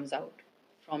that comes out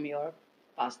from your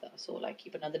pasta. So like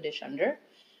keep another dish under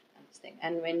and this thing.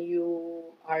 And when you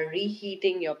are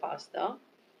reheating your pasta,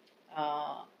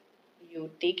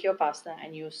 you take your pasta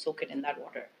and you soak it in that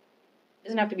water. It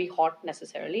doesn't have to be hot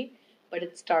necessarily, but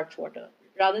it's starch water.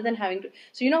 Rather than having to,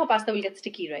 so you know how pasta will get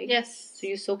sticky, right? Yes. So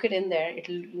you soak it in there,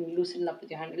 it'll loosen up with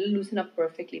your hand. It'll loosen up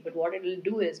perfectly, but what it'll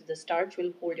do is the starch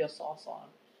will hold your sauce on.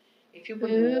 If you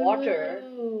put water,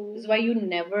 this is why you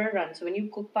never run. So when you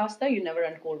cook pasta, you never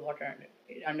run cold water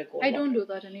under cold water. I don't do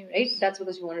that anyway. Right? That's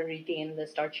because you want to retain the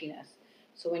starchiness.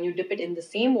 So when you dip it in the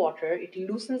same water, it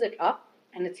loosens it up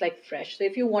and it's like fresh. So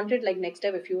if you wanted, like next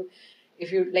step, if you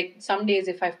like some days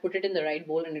if I've put it in the right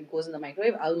bowl and it goes in the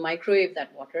microwave, I'll microwave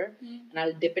that water and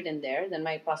I'll dip it in there. Then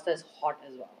my pasta is hot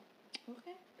as well.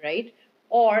 Okay. Right?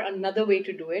 Or another way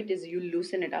to do it is you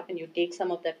loosen it up and you take some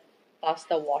of that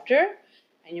pasta water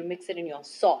and you mix it in your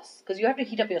sauce. Because you have to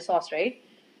heat up your sauce, right?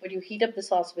 But you heat up the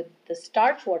sauce with the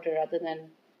starch water rather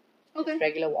than just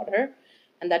regular water.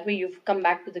 And that way you've come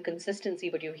back to the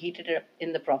consistency, but you've heated it up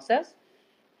in the process.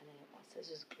 And then your pasta is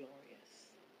just glorious.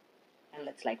 And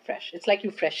it's like fresh. It's like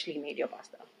you freshly made your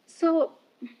pasta. So,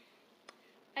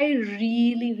 I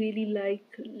really, really like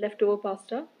leftover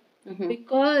pasta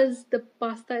because the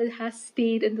pasta has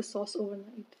stayed in the sauce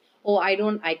overnight. Oh,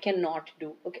 I cannot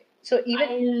do. Okay. So even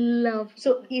I love.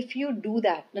 So if you do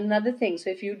that, another thing.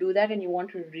 So if you do that and you want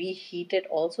to reheat it,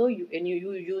 also you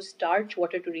use starch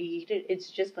water to reheat it, it's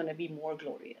just gonna be more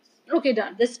glorious. Okay,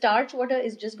 done. The starch water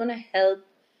is just gonna help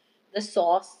the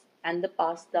sauce and the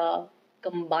pasta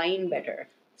combine better.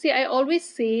 See, I always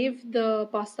save the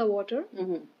pasta water,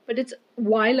 but it's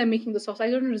while I'm making the sauce.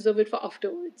 I don't reserve it for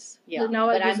afterwards. Yeah, now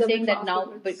but I'm saying that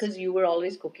now because you were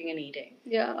always cooking and eating.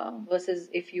 Yeah. Versus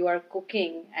if you are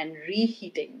cooking and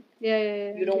reheating.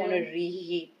 Yeah. You don't want to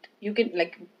reheat. You can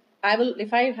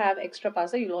if I have extra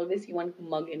pasta, you'll always see one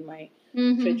mug in my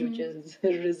fridge, which is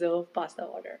reserve pasta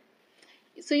water.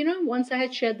 So once I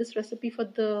had shared this recipe for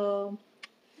the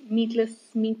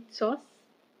meatless meat sauce.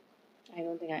 I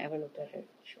don't think I ever looked at it.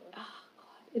 Sure. Oh, God,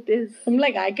 it is. I'm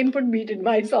like, I can put meat in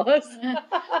my sauce.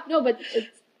 No, but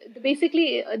it's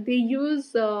basically they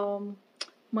use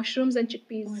mushrooms and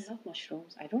chickpeas. Oh, I love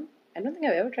mushrooms. I don't think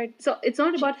I've ever tried. So it's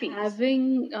not about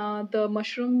having the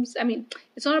mushrooms. I mean,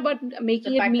 it's not about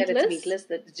making it meatless. The fact that it's meatless,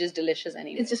 that it's just delicious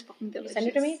anyway. It's just fucking delicious. Send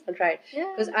it to me. I'll try it.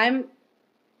 Yeah. Because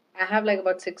I have like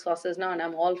about 6 sauces now, and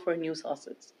I'm all for new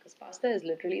sauces. Because pasta is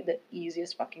literally the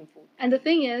easiest fucking food. And the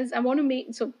thing is, I want to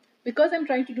make because I'm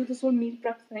trying to do this whole meal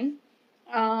prep thing.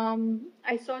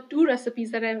 I saw 2 recipes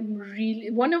that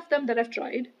one of them that I've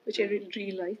tried, which I really,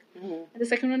 really like. And the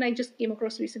second one I just came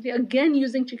across recently, again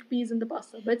using chickpeas in the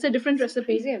pasta, but it's a different recipe.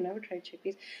 Crazy, I've never tried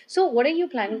chickpeas. So what are you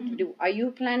planning to do? Are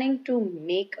you planning to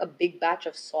make a big batch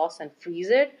of sauce and freeze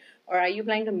it? Or are you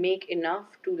planning to make enough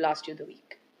to last you the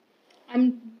week?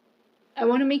 I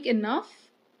want to make enough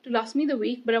to last me the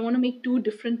week, but I want to make 2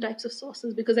 different types of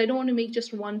sauces because I don't want to make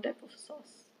just one type of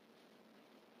sauce.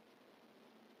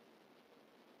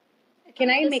 Can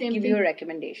I give you a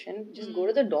recommendation? Just go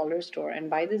to the dollar store and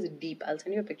buy this deep. I'll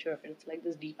send you a picture of it. It's like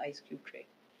this deep ice cube tray.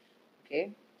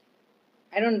 Okay?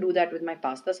 I don't do that with my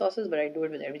pasta sauces, but I do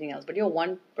it with everything else. But you're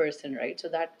one person, right? So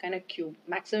that kind of cube,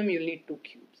 maximum you'll need 2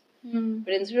 cubes.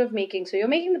 But instead of making, so you're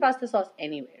making the pasta sauce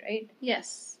anyway, right?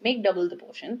 Yes. Make double the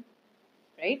portion,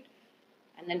 right?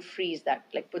 And then freeze that.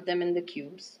 Like put them in the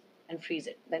cubes and freeze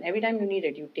it. Then every time you need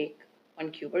it, you take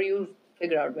one cube, or you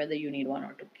figure out whether you need 1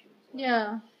 or 2 cubes.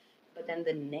 Yeah. But then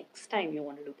the next time you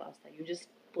want to do pasta, you just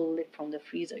pull it from the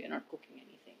freezer. You're not cooking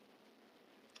anything.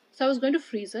 So I was going to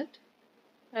freeze it.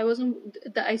 I wasn't.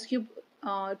 The ice cube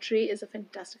tray is a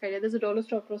fantastic idea. There's a dollar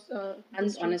store across.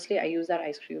 And honestly, I use that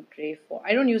ice cube tray for.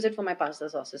 I don't use it for my pasta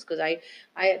sauces because I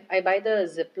buy the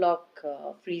Ziploc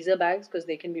freezer bags because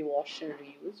they can be washed and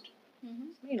reused.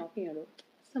 Somebody knocking your door.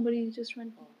 Somebody just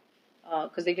went.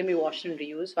 Because they can be washed and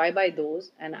reused. So I buy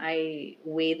those and I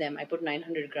weigh them. I put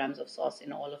 900 grams of sauce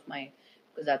in all of my,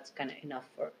 because that's kind of enough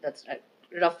for, that's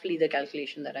roughly the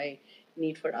calculation that I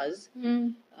need for us.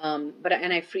 And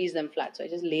I freeze them flat. So I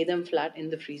just lay them flat in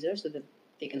the freezer so that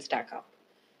they can stack up.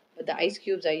 But the ice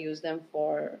cubes, I use them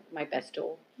for my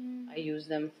pesto. I use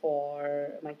them for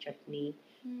my chutney.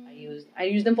 I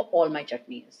use them for all my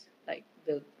chutneys, like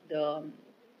the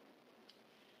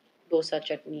dosa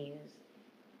chutneys,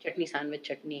 chutney sandwich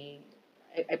chutney.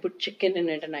 I put chicken in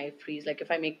it and I freeze. Like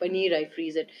if I make paneer, I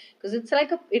freeze it because it's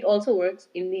like it also works.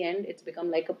 In the end, it's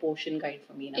become like a portion guide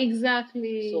for me now.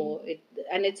 Exactly. So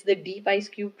it's the deep ice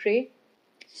cube tray.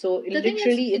 So the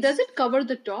literally, thing is, does it cover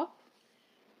the top?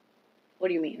 What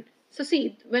do you mean? So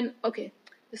see,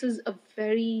 this is a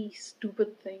very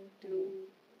stupid thing to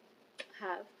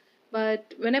have,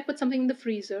 but when I put something in the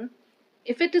freezer,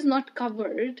 if it is not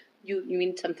covered, you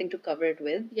mean something to cover it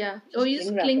with? Yeah. Just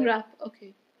cling wrap.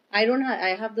 Okay. I don't have.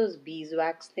 I have those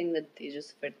beeswax thing that they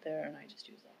just fit there, and I just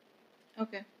use that.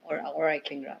 Okay. Or I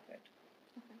cling wrap it.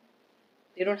 Okay.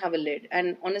 They don't have a lid,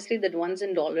 and honestly, the ones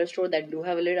in dollar store that do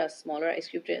have a lid are smaller ice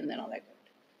cube tray, and they're not that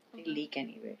good. They leak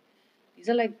anyway. These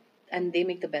are like, and they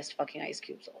make the best fucking ice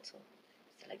cubes also.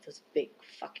 They're like those big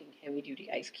fucking heavy duty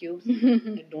ice cubes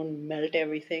that don't melt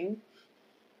everything.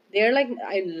 They're like,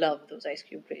 I love those ice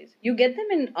cube trays. You get them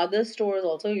in other stores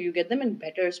also. You get them in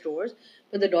better stores.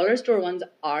 But the dollar store ones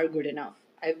are good enough.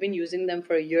 I've been using them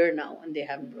for a year now and they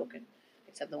haven't broken.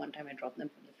 Except the one time I dropped them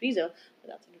from the freezer.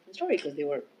 But that's a different story because they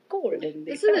were cold. And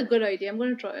this is a good idea. I'm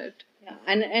going to try it. Yeah.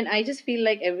 And I just feel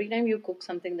like every time you cook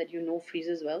something that you know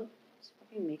freezes well, just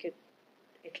fucking make it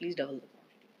at least double the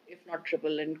quantity. If not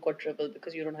triple and quadruple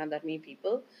because you don't have that many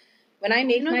people. When I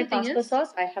make my pasta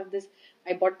sauce, I have this.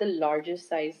 I bought the largest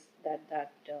size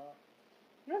that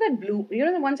blue. You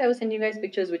know the ones I was sending you guys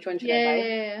pictures. Which one should I buy?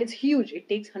 Yeah. It's huge. It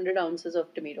takes 100 ounces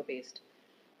of tomato paste,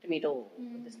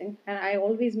 this thing, and I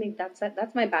always make that size.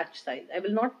 That's my batch size. I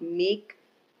will not make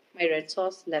my red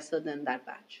sauce lesser than that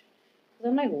batch. Because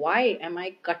I'm like, why am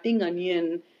I cutting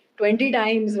onion 20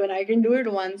 times when I can do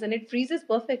it once and it freezes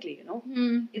perfectly? You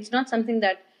know, it's not something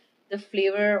that the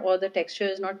flavor or the texture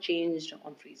is not changed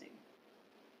on freezing.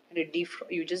 And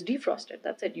you just defrost it.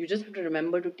 That's it. You just have to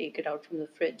remember to take it out from the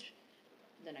fridge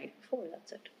the night before.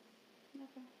 That's it.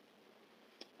 Okay.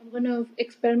 I'm going to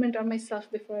experiment on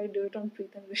myself before I do it on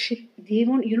Preet and Rishi. They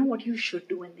won't. You know what you should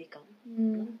do when they come?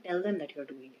 Don't tell them that you're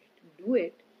doing it. Do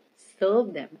it.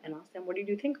 Serve them and ask them, what did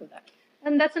you think of that?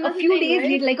 And that's another thing, a few days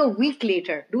right? later, like a week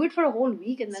later. Do it for a whole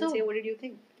week and then say, what did you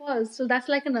think? Pause. So that's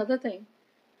like another thing.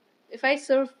 If I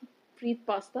serve Preet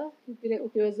pasta, you'd be like,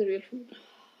 okay, where's the real food?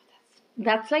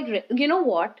 That's like, you know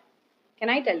what? Can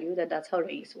I tell you that that's how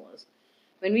Rais was?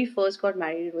 When we first got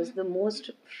married, it was the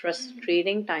most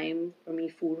frustrating time for me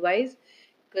food-wise.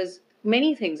 Because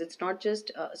many things, it's not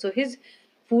just... so his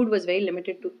food was very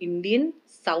limited to Indian,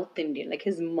 South Indian. Like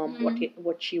his mom,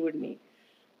 what she would make.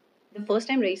 The first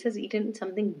time Rais has eaten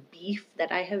something beef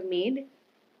that I have made,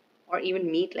 or even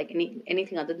meat, like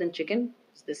anything other than chicken,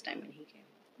 was this time when he came.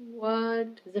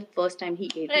 What? This is the first time he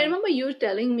ate. I remember you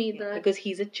telling me that. Because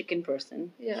he's a chicken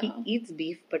person. Yeah. He eats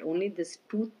beef, but only this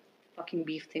 2 fucking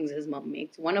beef things his mom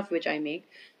makes. One of which I make.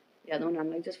 The other one,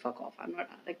 I'm like, just fuck off. I'm not,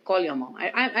 like, call your mom.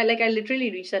 I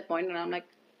literally reached that point and I'm like,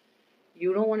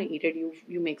 you don't want to eat it,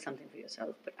 you make something for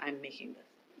yourself, but I'm making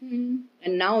this.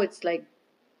 And now it's like,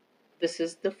 this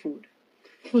is the food.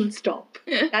 Full stop.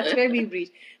 That's where we've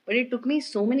reached. But it took me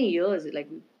so many years, like,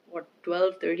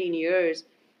 12, 13 years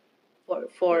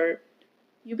for...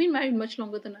 You've been married much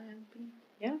longer than I have been.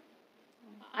 Yeah.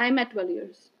 I'm at 12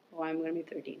 years. Oh, I'm going to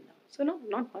be 13 now. So no,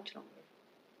 not much longer.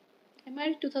 I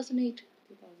married 2008.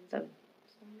 2007.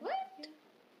 What? Yeah.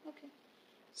 Okay.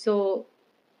 So,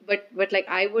 but like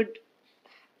I would,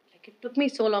 like it took me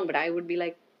so long, but I would be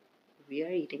like, we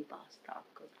are eating pasta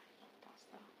because I love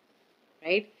pasta.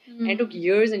 Right? And it took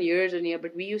years and years and years,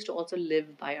 but we used to also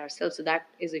live by ourselves. So that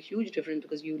is a huge difference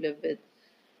because you live with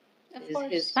Of his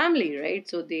course. family, right?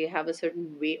 So they have a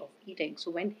certain way of eating.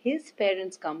 So when his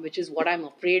parents come, which is what I'm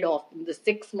afraid of in the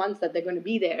 6 months that they're going to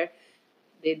be there,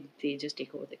 they just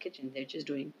take over the kitchen. They're just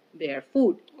doing their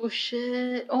food. Oh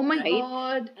shit. Oh my Right?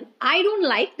 god. And I don't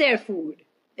like their food.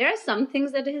 There are some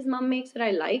things that his mom makes that I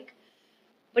like,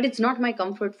 but it's not my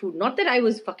comfort food. Not that I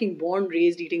was fucking born,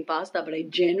 raised eating pasta, but I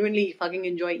genuinely fucking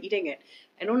enjoy eating it.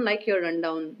 I don't like your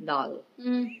rundown dal.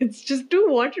 It's just too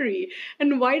watery.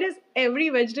 And why does every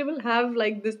vegetable have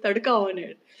like this tadka on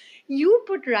it? You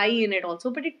put rye in it also,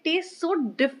 but it tastes so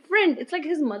different. It's like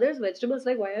his mother's vegetables.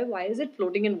 Like why is it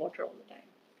floating in water all the time?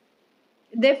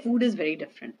 Their food is very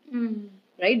different,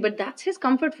 right? But that's his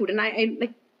comfort food, and I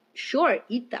like, sure,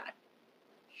 eat that,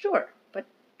 sure, but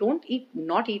don't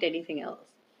not eat anything else.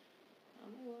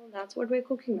 Well, that's what we're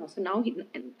cooking now. So now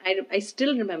and I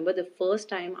still remember the first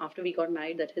time after we got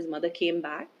married that his mother came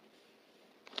back,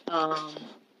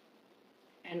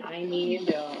 and I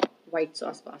made white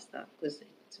sauce pasta because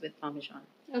it's with Parmesan.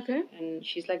 Okay. And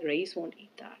she's like, Reis won't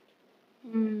eat that.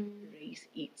 Reis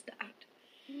eats that.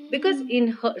 Because in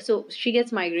her, so she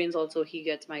gets migraines also, he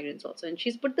gets migraines also, and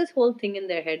she's put this whole thing in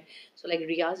their head. So like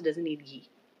Riaz doesn't eat ghee.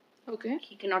 Okay.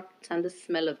 He cannot stand the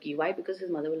smell of ghee. Why? Because his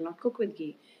mother will not cook with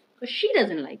ghee. Because she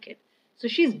doesn't like it. So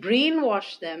she's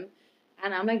brainwashed them.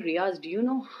 And I'm like, Riaz, do you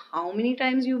know how many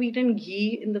times you've eaten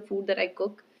ghee in the food that I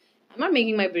cook? I'm not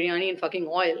making my biryani in fucking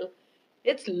oil.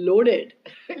 It's loaded.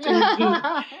 You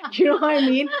know what I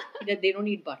mean? That they don't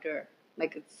eat butter.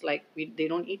 Like it's like they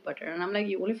don't eat butter, and I'm like,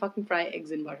 you only fucking fry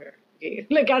eggs in butter. Okay,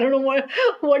 like I don't know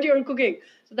what you're cooking.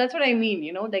 So that's what I mean.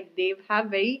 You know, like they have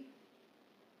very.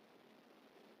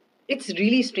 It's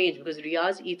really strange because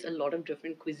Riaz eats a lot of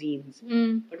different cuisines,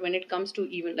 but when it comes to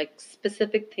even like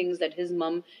specific things that his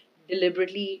mom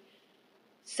deliberately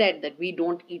said that we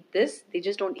don't eat this, they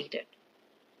just don't eat it.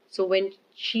 So when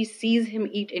she sees him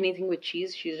eat anything with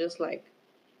cheese, she's just like,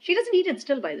 she doesn't eat it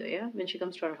still, by the way. Yeah, when she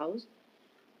comes to our house.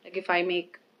 Like if I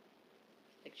make,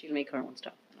 like she'll make her own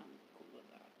stuff, and I'm cool with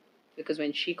that. Because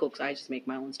when she cooks, I just make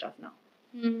my own stuff now.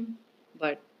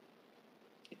 But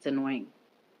it's annoying.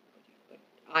 But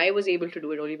I was able to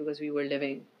do it only because we were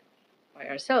living by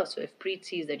ourselves. So if Preet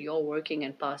sees that you're working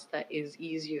and pasta is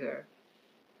easier,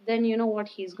 then you know what?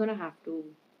 He's gonna have to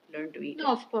learn to eat. No,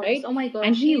 it, of course. right? Oh my god.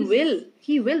 And he will.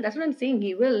 He will. That's what I'm saying.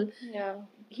 He will. Yeah.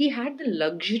 He had the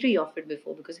luxury of it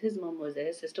before because his mom was there,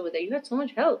 his sister was there. You had so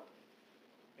much help.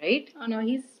 Right? Oh no,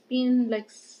 he's been like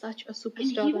such a And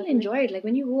superstar. he will enjoy it. Like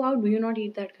when you go out, do you not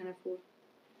eat that kind of food?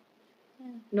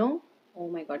 Yeah. No? Oh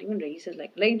my god, even Reis is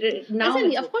like now. Listen,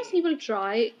 it's of course, okay. he will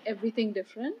try everything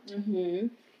different.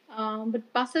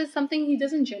 But pasta is something he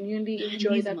doesn't genuinely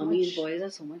enjoy These that mummies, much. boys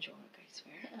are so much work, I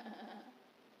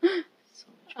swear. So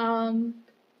much.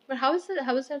 But how is it?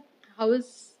 How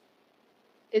is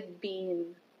it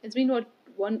been? It's been what,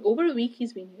 over a week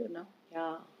he's been here now.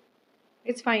 Yeah.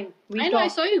 It's fine. I know. I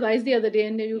saw you guys the other day,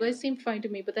 and you guys seemed fine to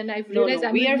me. But then I realized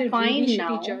I'm we are a fine really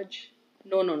now. shitty judge.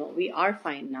 No. We are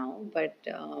fine now, but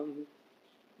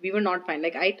we were not fine.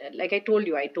 Like I told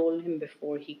you, I told him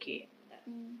before he came.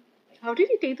 How did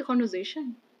he take the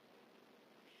conversation?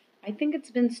 I think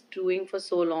it's been stewing for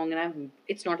so long, and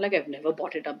it's not like I've never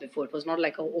brought it up before. It was not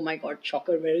like, oh my god,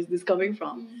 shocker, where is this coming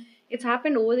from? It's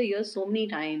happened over the years so many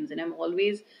times, and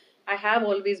I have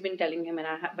always been telling him,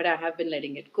 but I have been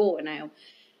letting it go, and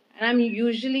I'm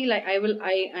usually like I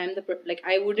am like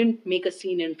I wouldn't make a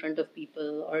scene in front of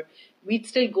people, or we'd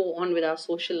still go on with our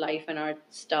social life and our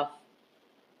stuff,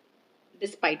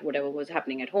 despite whatever was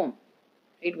happening at home,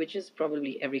 right? Which is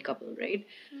probably every couple, right?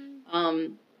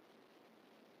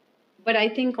 But I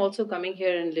think also coming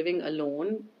here and living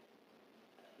alone,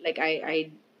 like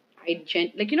like,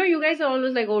 you know, you guys are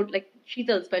always like, oh, like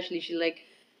Sheetal especially, she's like,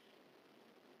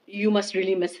 you must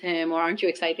really miss him, or aren't you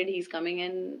excited he's coming?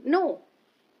 And no,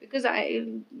 because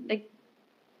like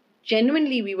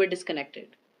genuinely we were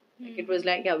disconnected. Like it was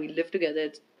like, yeah, we live together.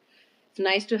 It's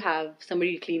nice to have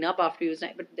somebody to clean up after you,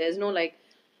 but there's no like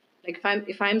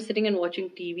if I'm sitting and watching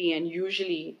TV, and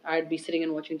usually I'd be sitting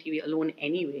and watching TV alone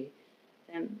anyway,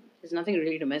 then there's nothing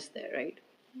really to miss there, right?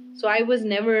 So I was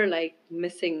never like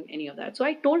missing any of that. So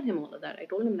I told him all of that. I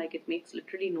told him like it makes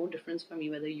literally no difference for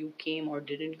me whether you came or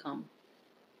didn't come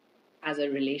as a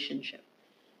relationship.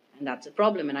 And that's a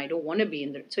problem, and I don't want to be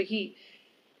in there. So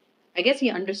I guess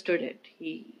he understood it.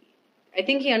 I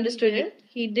think he understood it.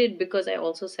 He did, because I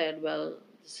also said, well,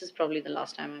 this is probably the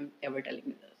last time I'm ever telling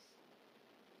you this.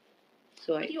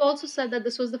 So you also said that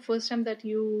this was the first time that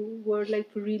you were like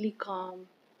really calm.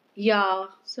 Yeah.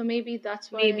 So maybe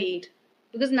that's why. Maybe.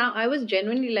 Because now I was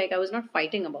genuinely like, I was not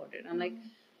fighting about it. I'm like,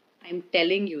 I'm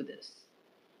telling you this.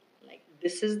 Like,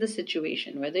 this is the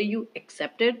situation. Whether you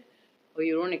accept it or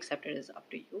you don't accept it, is up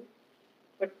to you.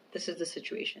 But this is the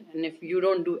situation, and if you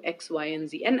don't do X, Y, and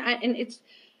Z, and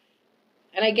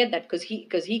I get that because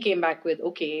he came back with,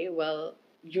 okay, well,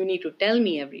 you need to tell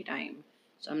me every time.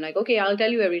 So I'm like, okay, I'll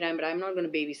tell you every time, but I'm not going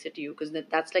to babysit you because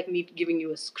that's like me giving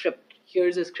you a script.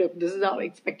 Here's a script. This is how I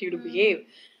expect you to behave.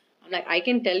 I'm like, I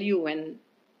can tell you when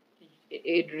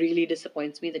it really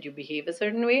disappoints me that you behave a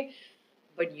certain way,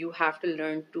 but you have to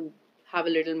learn to have a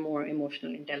little more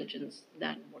emotional intelligence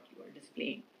than what you are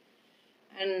displaying.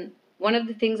 And one of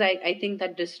the things I think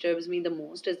that disturbs me the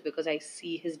most is because I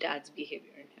see his dad's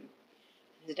behavior in him.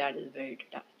 His dad is very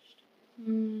detached.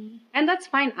 And that's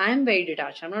fine. I'm very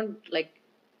detached. I'm not like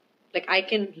I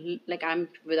can, like, I'm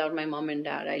without my mom and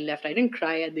dad. I left. I didn't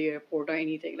cry at the airport or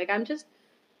anything. Like, I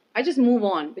just move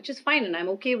on, which is fine. And I'm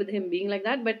okay with him being like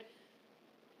that. But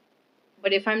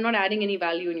if I'm not adding any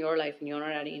value in your life and you're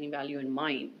not adding any value in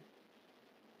mine,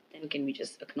 then can we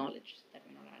just acknowledge that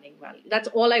we're not adding value? That's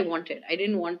all I wanted. I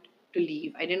didn't want to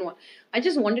leave. I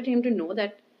just wanted him to know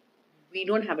that we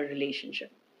don't have a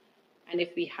relationship. And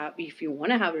if you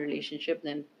want to have a relationship,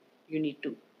 then you need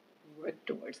to work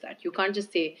towards that. You can't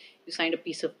just say you signed a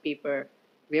piece of paper,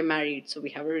 we're married, so we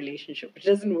have a relationship. It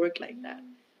doesn't work like that.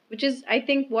 Which is, I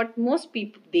think, what most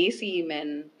people, they see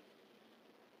men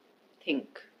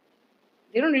think.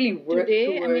 They don't really work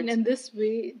Today, towards... I mean, in this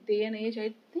way, day and age,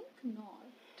 I think not.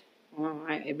 Well,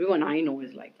 everyone I know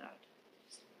is like that.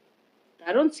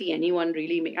 I don't see anyone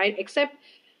really except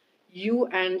you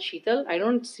and Sheetal. I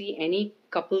don't see any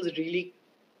couples really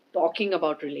talking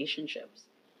about relationships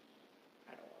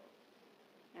at all.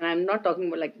 And I'm not talking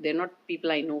about, like, they're not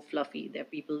people I know fluffy. They're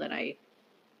people that I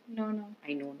No. know.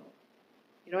 You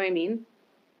know what I mean?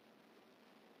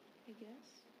 I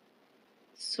guess.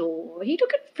 So he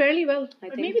took it fairly well, I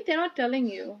think. Maybe they're not telling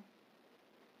you.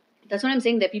 That's what I'm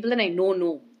saying. They're people that I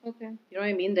know. Okay. You know what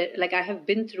I mean? That, like, I have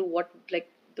been through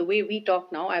the way we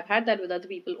talk now. I've had that with other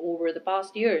people over the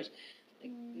past years.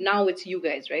 Like, now it's you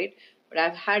guys, right? But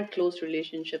I've had close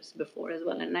relationships before as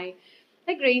well. And I,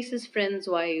 like, Grace's friends'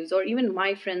 wives, or even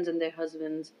my friends and their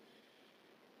husbands.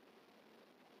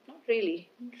 Not really.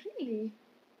 Really?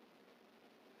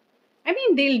 I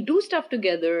mean, they'll do stuff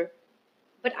together,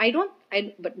 but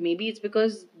but maybe it's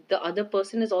because the other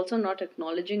person is also not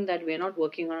acknowledging that we're not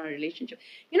working on our relationship.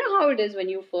 You know how it is when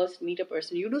you first meet a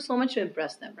person, you do so much to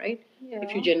impress them, right? Yeah.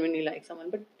 If you genuinely like someone.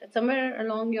 But somewhere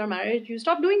along your marriage, you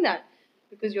stop doing that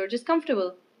because you're just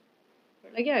comfortable.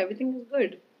 You're like, yeah, everything is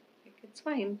good. Like, it's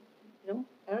fine. You know,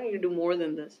 I don't need to do more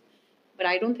than this. But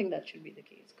I don't think that should be the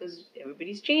case because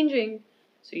everybody's changing.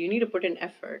 So you need to put in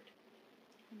effort.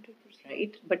 100%.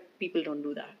 Right? But people don't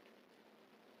do that.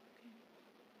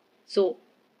 So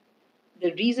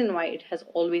the reason why it has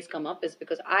always come up is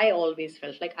because I always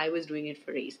felt like I was doing it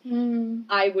for Ace.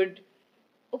 I would,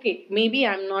 okay, maybe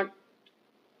I'm not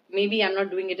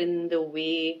doing it in the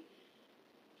way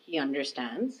he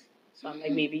understands. So I'm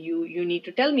like, maybe you need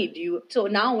to tell me. So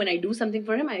now when I do something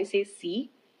for him, I say,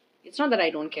 see, it's not that I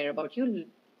don't care about you.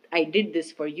 I did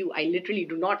this for you. I literally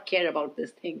do not care about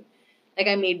this thing. Like,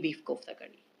 I made beef kofta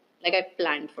curry. Like, I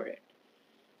planned for it.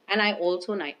 And I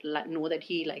also know that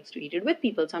he likes to eat it with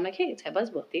people. So I'm like, hey, it's Heba's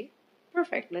birthday.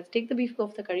 Perfect. Let's take the beef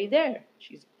kofta curry there.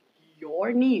 She's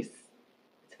your niece.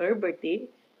 It's her birthday.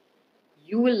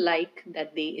 You will like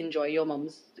that they enjoy your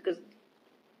mom's, because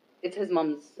it's his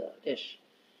mom's dish.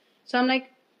 So I'm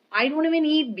like, I don't even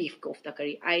eat beef kofta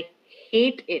curry. I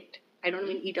hate it. I don't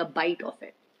even eat a bite of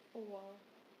it. Oh, wow.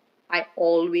 I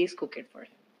always cook it for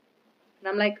him. And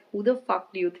I'm like, who the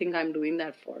fuck do you think I'm doing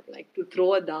that for? Like, to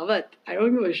throw a dawat? I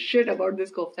don't give a shit about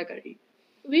this kofta curry.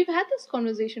 We've had this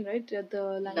conversation, right?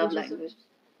 The Love language.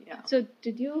 Yeah. So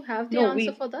did you have the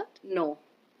answer for that? No.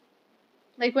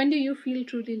 Like, when do you feel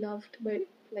truly loved by,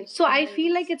 like... So I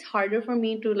feel like it's harder for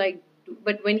me to, like,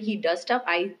 but when he does stuff,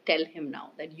 I tell him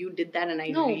now that you did that and I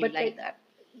really like that.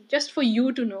 Just for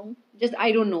you to know.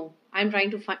 I don't know. I'm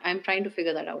trying to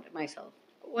figure that out myself.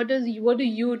 What do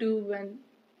you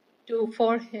do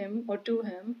for him or to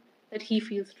him that he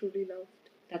feels truly loved?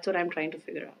 That's what I'm trying to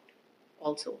figure out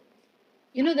also.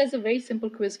 You know, there's a very simple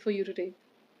quiz for you to take.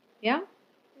 Yeah?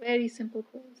 Very simple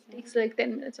quiz. It takes like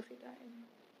 10 minutes of your time.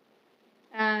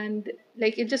 And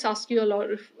like, it just asks you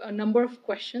a number of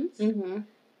questions. Mm-hmm.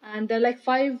 And there are like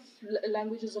 5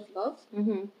 languages of love.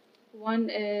 Mm-hmm. One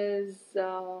is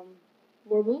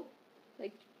verbal,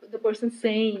 like the person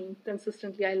saying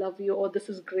consistently, I love you, or this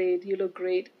is great, you look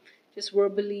great. Just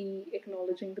verbally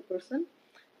acknowledging the person.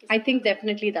 I think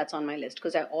definitely that's on my list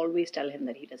because I always tell him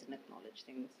that he doesn't acknowledge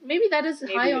things. Maybe that is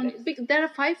high on... There are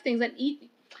 5 things and each...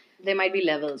 There might be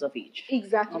levels of each.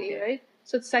 Exactly, okay. Right?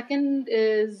 So second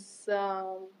is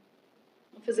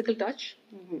physical touch.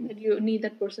 That you need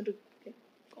that person to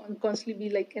constantly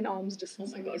be like an arm's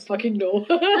distance. Oh my god, fucking no.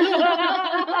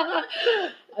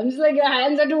 I'm just like, your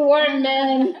hands are too warm,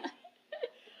 man.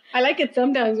 I like it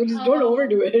sometimes, but just don't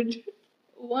overdo it.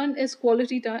 One is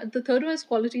quality time. The third one is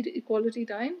quality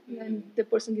time, when the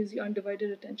person gives you undivided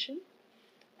attention.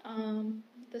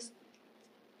 The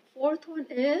fourth one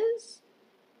is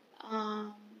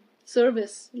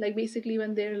service, like basically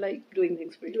when they're like Doing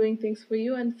things for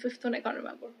you. And fifth one I can't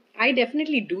remember. I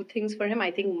definitely do things for him.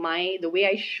 I think the way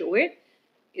I show it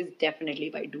is definitely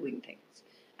by doing things,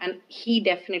 and he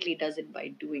definitely does it by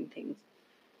doing things.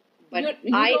 But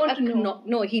You don't know.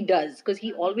 no, he does, because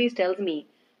he always tells me,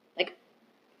 like,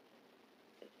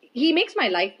 he makes my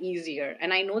life easier,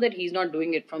 and I know that he's not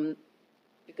doing it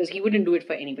because he wouldn't do it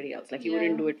for anybody else. Like, he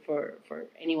wouldn't do it for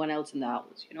anyone else in the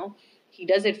house. He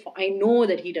does it for. I know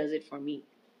that he does it for me.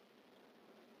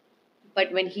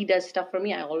 But when he does stuff for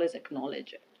me, I always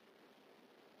acknowledge it.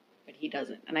 But he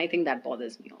doesn't, and I think that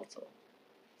bothers me also.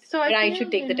 So I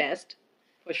should take the test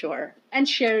for sure and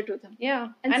share it with him. Yeah,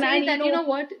 and say that you know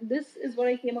what, this is what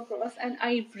I came across, and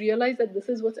I realized that this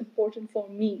is what's important for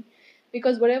me,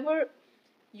 because whatever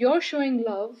you're showing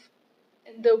love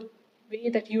in the way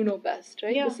that you know best,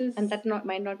 right? Yeah, and that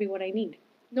might not be what I need.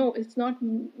 No, it's not.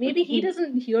 Maybe he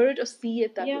doesn't hear it or see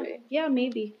it that way. Yeah,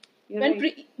 maybe.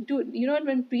 Dude, you know what?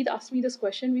 When Preet asked me this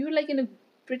question, we were like in a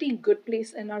pretty good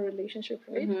place in our relationship,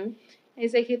 right? And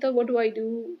he's like, Heta, what do I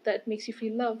do that makes you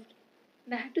feel loved?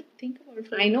 And I had to think about it.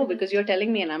 I know, because you're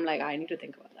telling me, and I'm like, I need to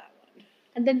think about that one.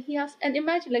 And then he asked, and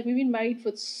imagine, like, we've been married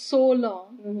for so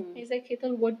long. He's like,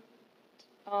 Heta, what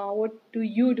do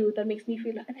you do that makes me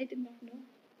feel loved? And I did not know.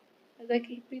 I was like,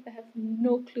 hey, Preet, I have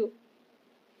no clue.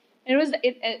 And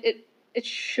it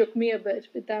shook me a bit,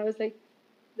 but I was like,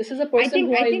 this is a person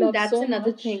who I think love that's so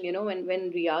another much. thing,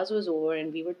 when Riyaz was over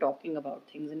and we were talking about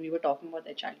things and we were talking about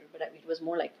their childhood, but it was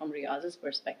more like from Riyaz's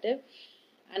perspective,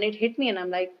 and it hit me, and I'm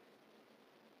like,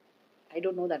 I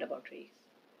don't know that about Reis.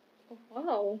 Oh,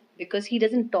 wow. Because he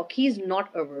doesn't talk. He's not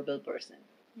a verbal person,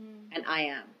 and I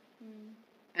am,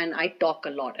 and I talk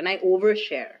a lot, and I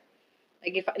overshare.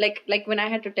 Like when I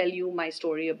had to tell you my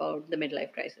story about the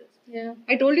midlife crisis. Yeah.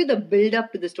 I told you the build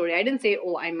up to the story. I didn't say,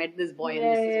 oh, I met this boy and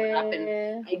this is what happened.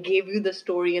 Yeah. I gave you the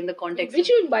story and the context. Which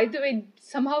you, by the way,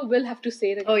 somehow will have to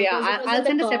say it again. Oh yeah, I'll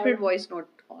send a separate voice note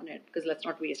on it, because let's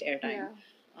not waste airtime.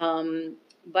 Yeah.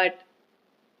 But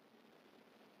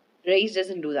Reis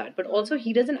doesn't do that. But also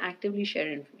he doesn't actively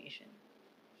share information.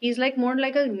 He's like more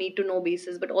like a need to know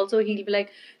basis, but also he'll be like,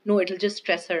 no, it'll just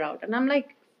stress her out. And I'm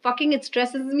like, fucking, it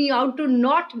stresses me out to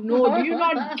not know. Do you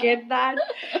not get that?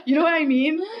 You know what I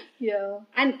mean? Yeah.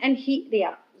 And he,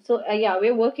 yeah. So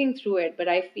we're working through it, but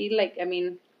I feel like, I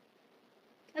mean,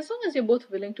 as long as you're both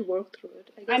willing to work through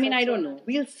it. I don't know.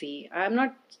 We'll see. I'm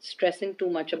not stressing too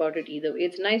much about it either.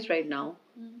 It's nice right now.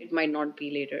 It might not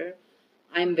be later.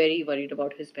 I'm very worried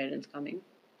about his parents coming.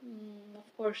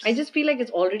 Of course. I just feel like it's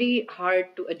already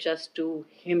hard to adjust to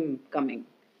him coming.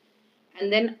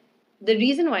 And then the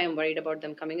reason why I'm worried about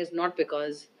them coming is not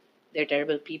because they're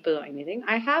terrible people or anything.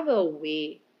 I have a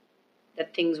way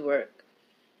that things work.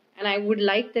 And I would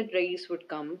like that Reis would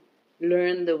come,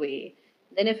 learn the way.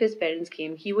 Then if his parents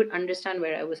came, he would understand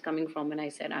where I was coming from when I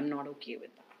said I'm not okay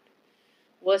with that.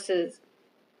 Versus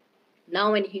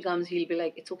now when he comes, he'll be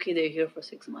like, it's okay, they're here for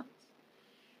 6 months.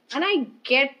 And I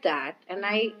get that. And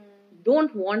I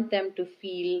don't want them to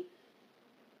feel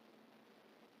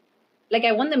like,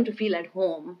 I want them to feel at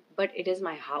home, but it is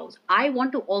my house. I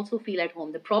want to also feel at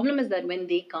home. The problem is that when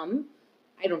they come,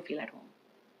 I don't feel at home.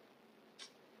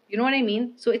 You know what I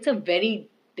mean? So it's a very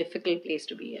difficult place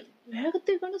to be in. Where are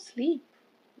they going to sleep?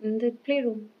 In the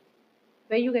playroom.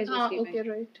 Where you guys were sleeping. Okay,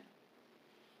 right.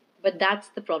 But that's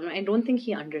the problem. I don't think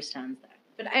he understands that.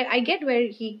 But I get where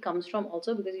he comes from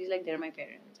also, because he's like, they're my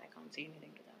parents. I can't say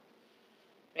anything to them.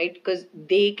 Right? Because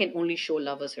they can only show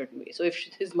love a certain way. So if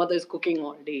his mother's cooking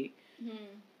all day,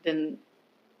 then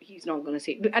he's not going to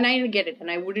say. And I get it. And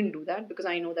I wouldn't do that, because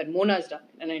I know that Mona's done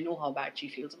it. And I know how bad she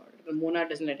feels about it. Because Mona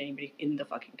doesn't let anybody in the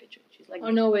fucking kitchen. She's like, oh,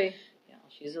 no way. Yeah,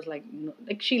 she's just like, no,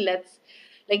 like she lets,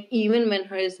 like even when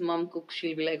his mom cooks,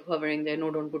 she'll be like hovering there. No,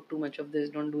 don't put too much of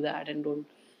this. Don't do that. And don't,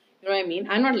 you know what I mean?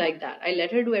 I'm not like that. I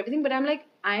let her do everything. But I'm like,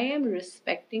 I am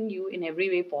respecting you in every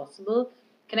way possible.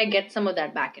 Can I get some of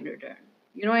that back in return?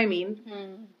 You know what I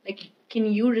mean? Like, can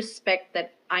you respect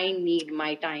that I need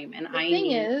my time? And the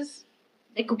thing is,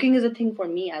 like, cooking is a thing for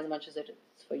me as much as it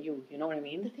is for you. You know what I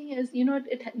mean? The thing is, you know,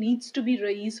 it needs to be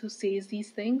Reis who says these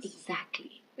things.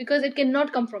 Exactly. Because it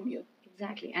cannot come from you.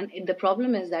 Exactly. And the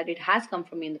problem is that it has come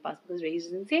from me in the past, because Reis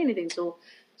didn't say anything. So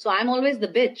I'm always the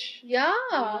bitch. Yeah.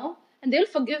 You know? and they'll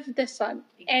forgive their son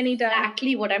anytime.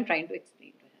 Exactly what I'm trying to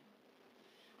explain to him.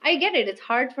 I get it. It's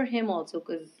hard for him also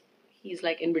because he's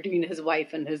like in between his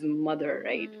wife and his mother,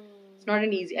 right? It's not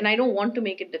an easy, and I don't want to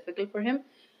make it difficult for him.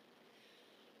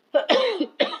 But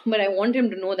I want him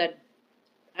to know that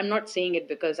I'm not saying it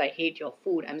because I hate your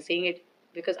food. I'm saying it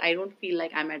because I don't feel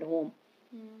like I'm at home.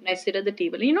 And I sit at the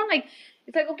table. You know, like,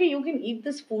 it's like, okay, you can eat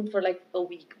this food for like a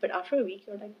week. But after a week,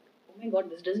 you're like, oh my God,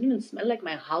 this doesn't even smell like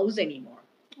my house anymore.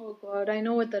 Oh God, I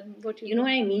know what You know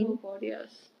what I mean? Oh God,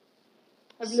 yes.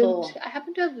 So- I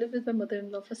happen to have lived with my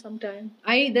mother-in-law for some time.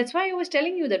 That's why I was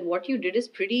telling you that what you did is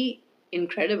pretty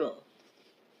incredible.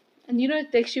 And you know,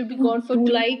 like she'd be gone for To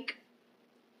two. like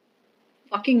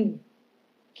fucking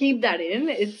keep that in,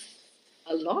 it's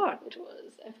a lot. It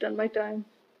was. I've done my time.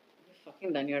 You've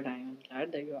fucking done your time. I'm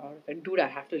glad that you're out of it. Dude, I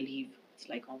have to leave. It's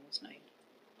like almost night.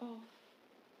 Oh.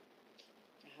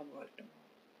 I have work tomorrow.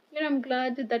 You know, I'm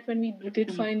glad that when we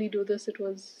did finally do this, it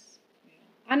was.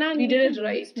 And We did it do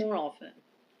right. this more often.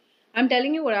 I'm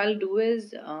telling you, what I'll do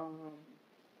is,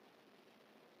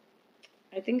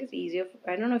 I think it's easier.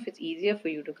 I don't know if it's easier for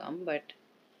you to come, but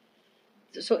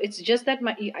so it's just that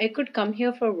I could come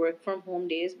here for work from home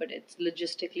days, but it's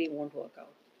logistically won't work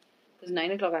out because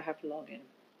 9 o'clock I have to log in,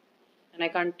 and I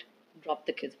can't drop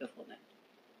the kids before then.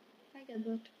 I get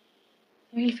that.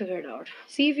 We'll figure it out.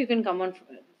 See if you can come on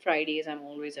Fridays. I'm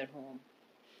always at home.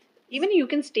 Even you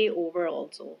can stay over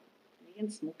also. We can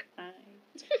smoke at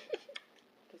night.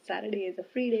 Saturday is a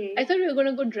free day. I thought we were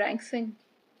gonna go drank sing.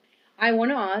 I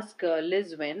want to ask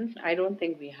Liz when. I don't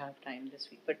think we have time this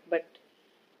week. But what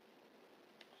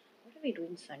are we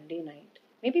doing Sunday night?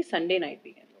 Maybe Sunday night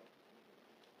we can go.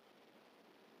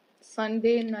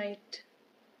 Sunday night.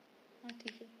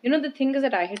 You know, the thing is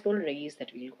that I had told Reyes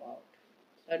that we'll go out.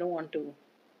 So I don't want to.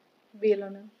 Bail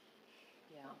on him.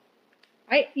 Yeah.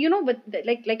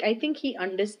 But I think he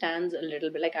understands a little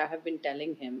bit. Like I have been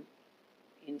telling him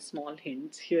in small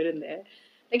hints here and there.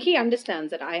 Like he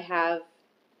understands that I have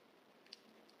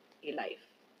a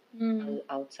life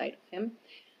outside of him.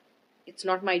 It's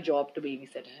not my job to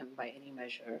babysit him by any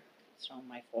measure. It's not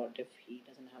my fault if he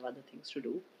doesn't have other things to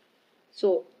do.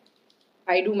 So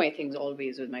I do my things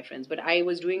always with my friends, but I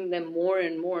was doing them more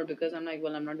and more because I'm like,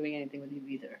 well, I'm not doing anything with you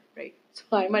either, right? So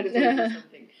I might as well do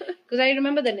something. Because I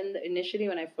remember that initially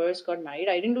when I first got married,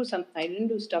 I didn't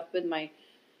do stuff with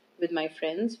my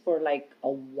friends for like a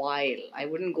while. I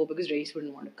wouldn't go because Reyes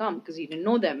wouldn't want to come because he didn't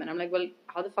know them. And I'm like, well,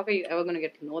 how the fuck are you ever going to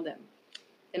get to know them?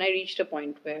 Then I reached a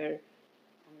point where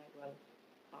I'm like, well,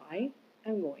 I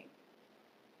am going.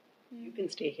 You can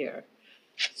stay here.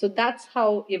 So that's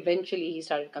how eventually he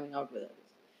started coming out with us.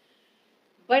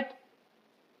 But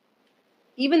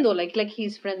even though like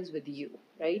he's friends with you,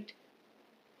 right?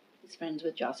 He's friends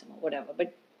with Jasim or whatever.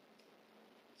 But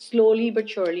slowly but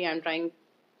surely I'm trying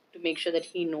to make sure that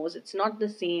he knows it's not the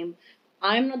same.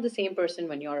 I'm not the same person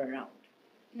when you're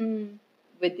around.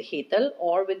 With Hetal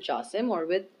or with Jasim or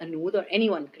with Anood or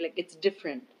anyone. Like it's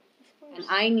different. And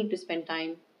I need to spend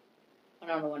time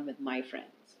one-on-one with my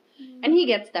friends. And he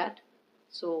gets that.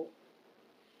 So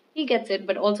he gets it.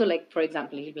 But also like, for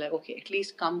example, he'll be like, okay, at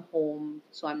least come home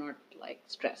so I'm not like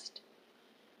stressed.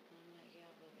 And I'm like,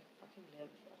 yeah, well, I fucking live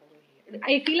over here.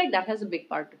 I feel like that has a big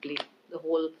part to play. The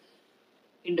whole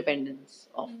independence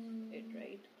of it,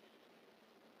 right?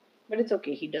 But it's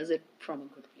okay. He does it from a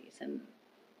good place, and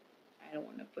I don't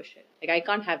want to push it. Like I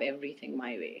can't have everything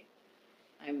my way.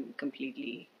 I'm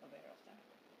completely aware of that.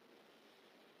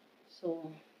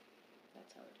 So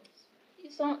that's how it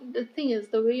is. The thing is,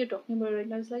 the way you're talking about it right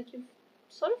now is like you've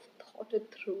sort of thought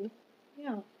it through.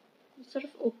 Yeah. You're sort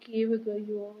of okay with where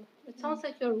you are. It sounds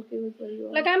like you're okay with where you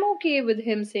are. Like I'm okay with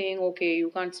him saying, okay, you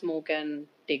can't smoke and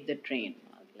take the train.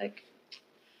 Like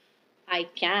I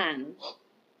can,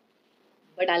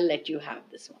 but I'll let you have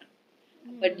this one.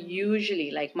 But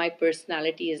usually, like, my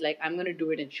personality is like, I'm going to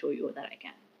do it and show you that I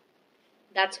can.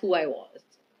 That's who I was.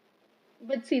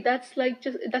 But see, that's like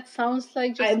that sounds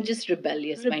like I'm just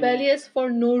rebellious. Rebellious for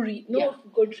no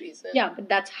good reason. Yeah, but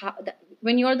that's how,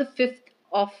 when you're the fifth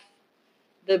of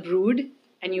the brood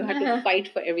and you had to fight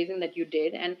for everything that you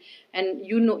did, and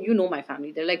you know my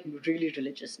family, they're like really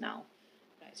religious now.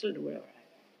 I still do whatever I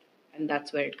want. And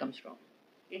that's where it comes from.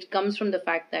 It comes from the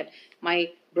fact that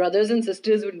my brothers and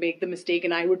sisters would make the mistake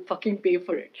and I would fucking pay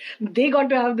for it. They got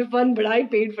to have the fun, but I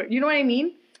paid for it. You know what I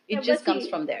mean? It just comes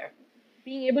from there.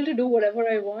 Being able to do whatever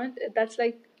I want, that's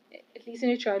like, at least in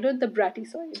your childhood, the bratty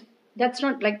side. That's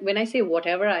not like, when I say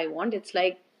whatever I want, it's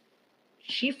like,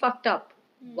 she fucked up.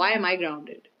 Why am I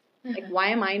grounded? Like, why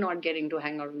am I not getting to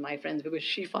hang out with my friends because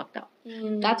she fucked up?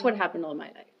 That's what happened all my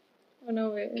life. Oh,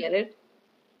 no way. Get it?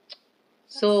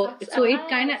 So sucks so it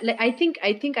kind of ass. like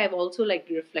I think I've also like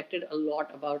reflected a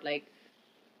lot about like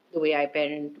the way I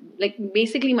parent, like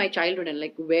basically my childhood, and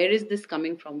like where is this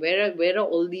coming from? Where are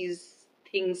all these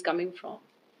things coming from?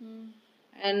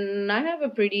 And I have a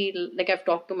pretty, like I've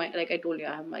talked to my, like I told you,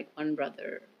 I have like one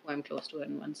brother who I'm close to,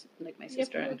 and one like my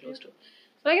sister I'm close to.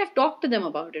 So like I've talked to them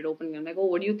about it openly. I'm like, oh,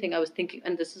 what do you think? I was thinking,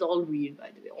 and this is all weird by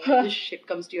the way. All this shit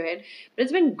comes to your head, but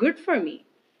it's been good for me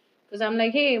because I'm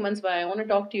like, hey, Mansba, I want to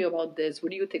talk to you about this. What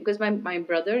do you think? Because my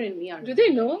brother and me are. Do they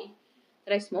know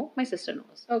that I smoke? My sister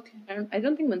knows. Okay. I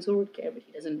don't think Mansoor would care, but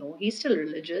he doesn't know. He's still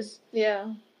religious.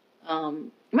 Yeah.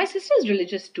 My sister is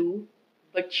religious too,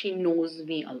 but she knows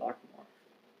me a lot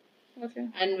more. Okay.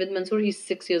 And with Mansoor, he's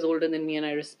 6 years older than me, and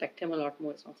I respect him a lot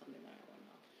more. It's not something that I want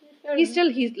now.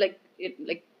 He's like it,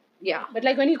 like yeah. But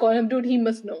like when you call him dude, he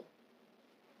must know.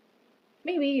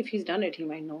 Maybe if he's done it, he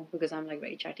might know because I'm like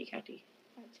very chatty catty.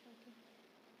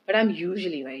 But I'm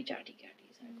usually very chatty catty,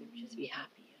 so I could just be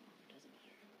happy, it doesn't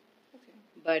matter.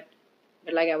 Okay.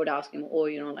 But like I would ask him, oh,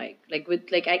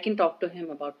 like I can talk to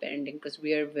him about parenting because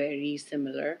we are very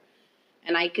similar,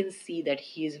 and I can see that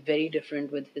he is very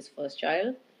different with his first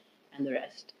child and the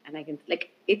rest. And I can,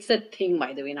 like, it's a thing,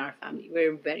 by the way, in our family.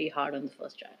 We're very hard on the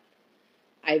first child.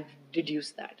 I've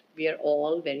deduced that. We are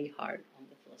all very hard on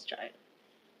the first child.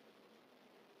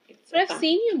 But I've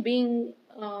seen you being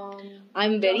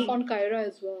I'm very tough on Kyra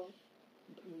as well.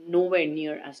 Nowhere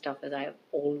near as tough as I have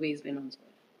always been on Zoya.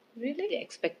 Really? The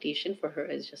expectation for her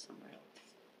is just somewhere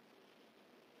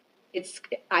else.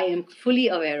 I am fully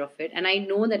aware of it, and I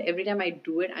know that every time I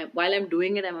do it, while I'm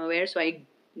doing it, I'm aware. So I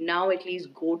now at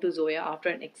least go to Zoya after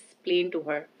and explain to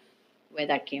her where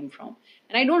that came from.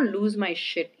 And I don't lose my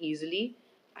shit easily.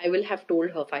 I will have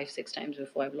told her 5-6 times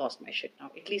before I've lost my shit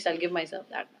now. At least I'll give myself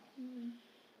that now.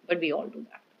 But we all do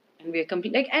that. And we're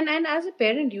complete, like, and as a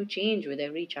parent, you change with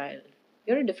every child.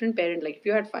 You're a different parent. Like, if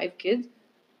you had 5 kids,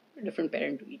 you're a different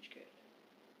parent to each kid.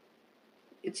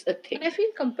 It's a thing. And I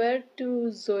feel compared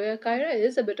to Zoya, Kyra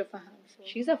is a bit of a handful.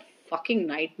 She's a fucking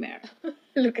nightmare.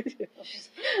 Look at you. She's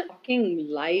fucking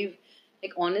live.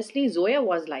 Like, honestly, Zoya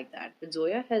was like that. But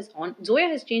Zoya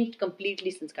has changed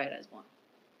completely since Kyra is born.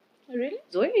 Oh, really?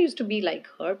 Zoya used to be like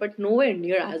her, but nowhere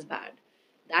near as bad.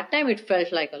 That time it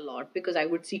felt like a lot because I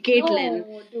would see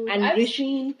Caitlin and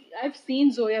I've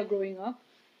seen Zoya growing up.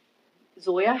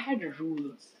 Zoya had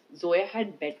rules. Zoya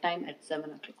had bedtime at 7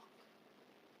 o'clock.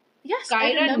 Yes,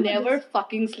 Kyra never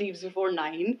fucking sleeps before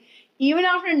 9. Even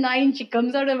after 9, she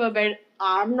comes out of her bed.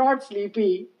 I'm not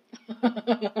sleepy.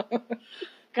 Can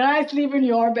I sleep in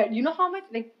your bed? You know how much,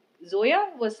 like, Zoya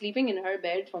was sleeping in her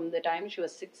bed from the time she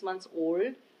was 6 months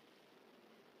old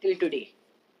till today.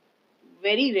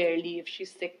 Very rarely, if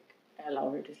she's sick, I allow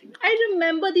her to sleep. I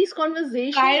remember these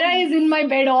conversations. Kyra is in my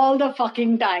bed all the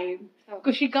fucking time.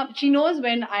 Because she knows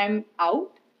when I'm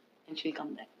out, and she'll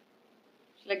come then.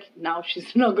 She's like, now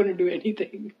she's not going to do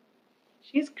anything.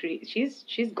 She's crazy.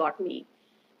 She's got me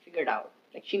figured out.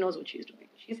 Like, she knows what she's doing.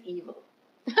 She's evil.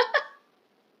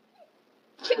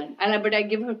 But I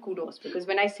give her kudos because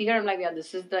when I see her, I'm like, yeah,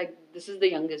 this is the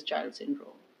youngest child syndrome.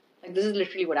 Like, this is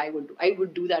literally what I would do. I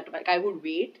would do that. Like, I would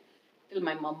wait till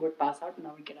my mom would pass out and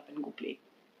I would get up and go play.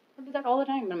 I would do that all the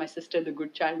time. And my sister, the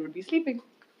good child, would be sleeping.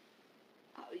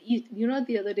 You know,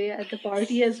 the other day at the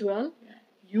party as well,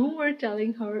 you were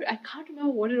telling her, I can't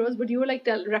remember what it was, but you were like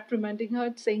reprimanding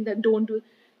her, saying that don't do.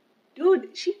 Dude,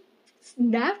 she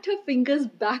snapped her fingers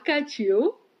back at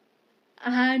you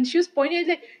and she was pointing at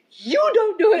like, you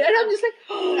don't do it. And I'm just like,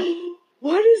 oh,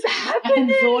 what is happening?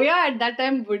 And Zoya at that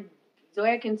time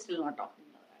Zoya can still not talk to me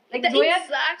like that. Like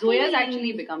Zoya is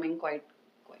actually becoming quite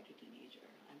a teenager,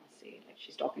 I must say. Like,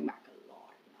 she's talking back a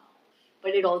lot now.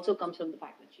 But it also comes from the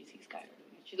fact that she sees Kyra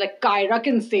doing it. She's like, Kyra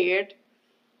can say it.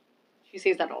 She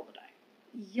says that all the time.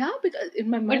 Yeah, because in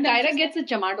my mind. But Kyra gets a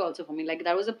chamat also for me. Like,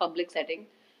 that was a public setting.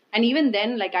 And even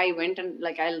then, like, I went and,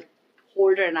 like, I'll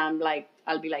hold her and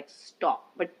I'll be like,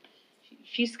 stop. But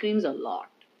she screams a lot.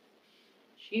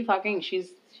 She's mad.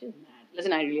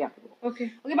 Listen, I really have to go.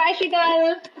 Okay. Okay, bye,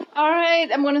 Sheetal.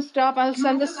 Alright, I'm gonna stop. I'll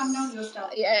send this. Come down, your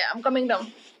stuff. Yeah, I'm coming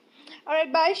down.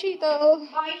 Alright, bye, Sheetal.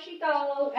 Bye, Sheetal.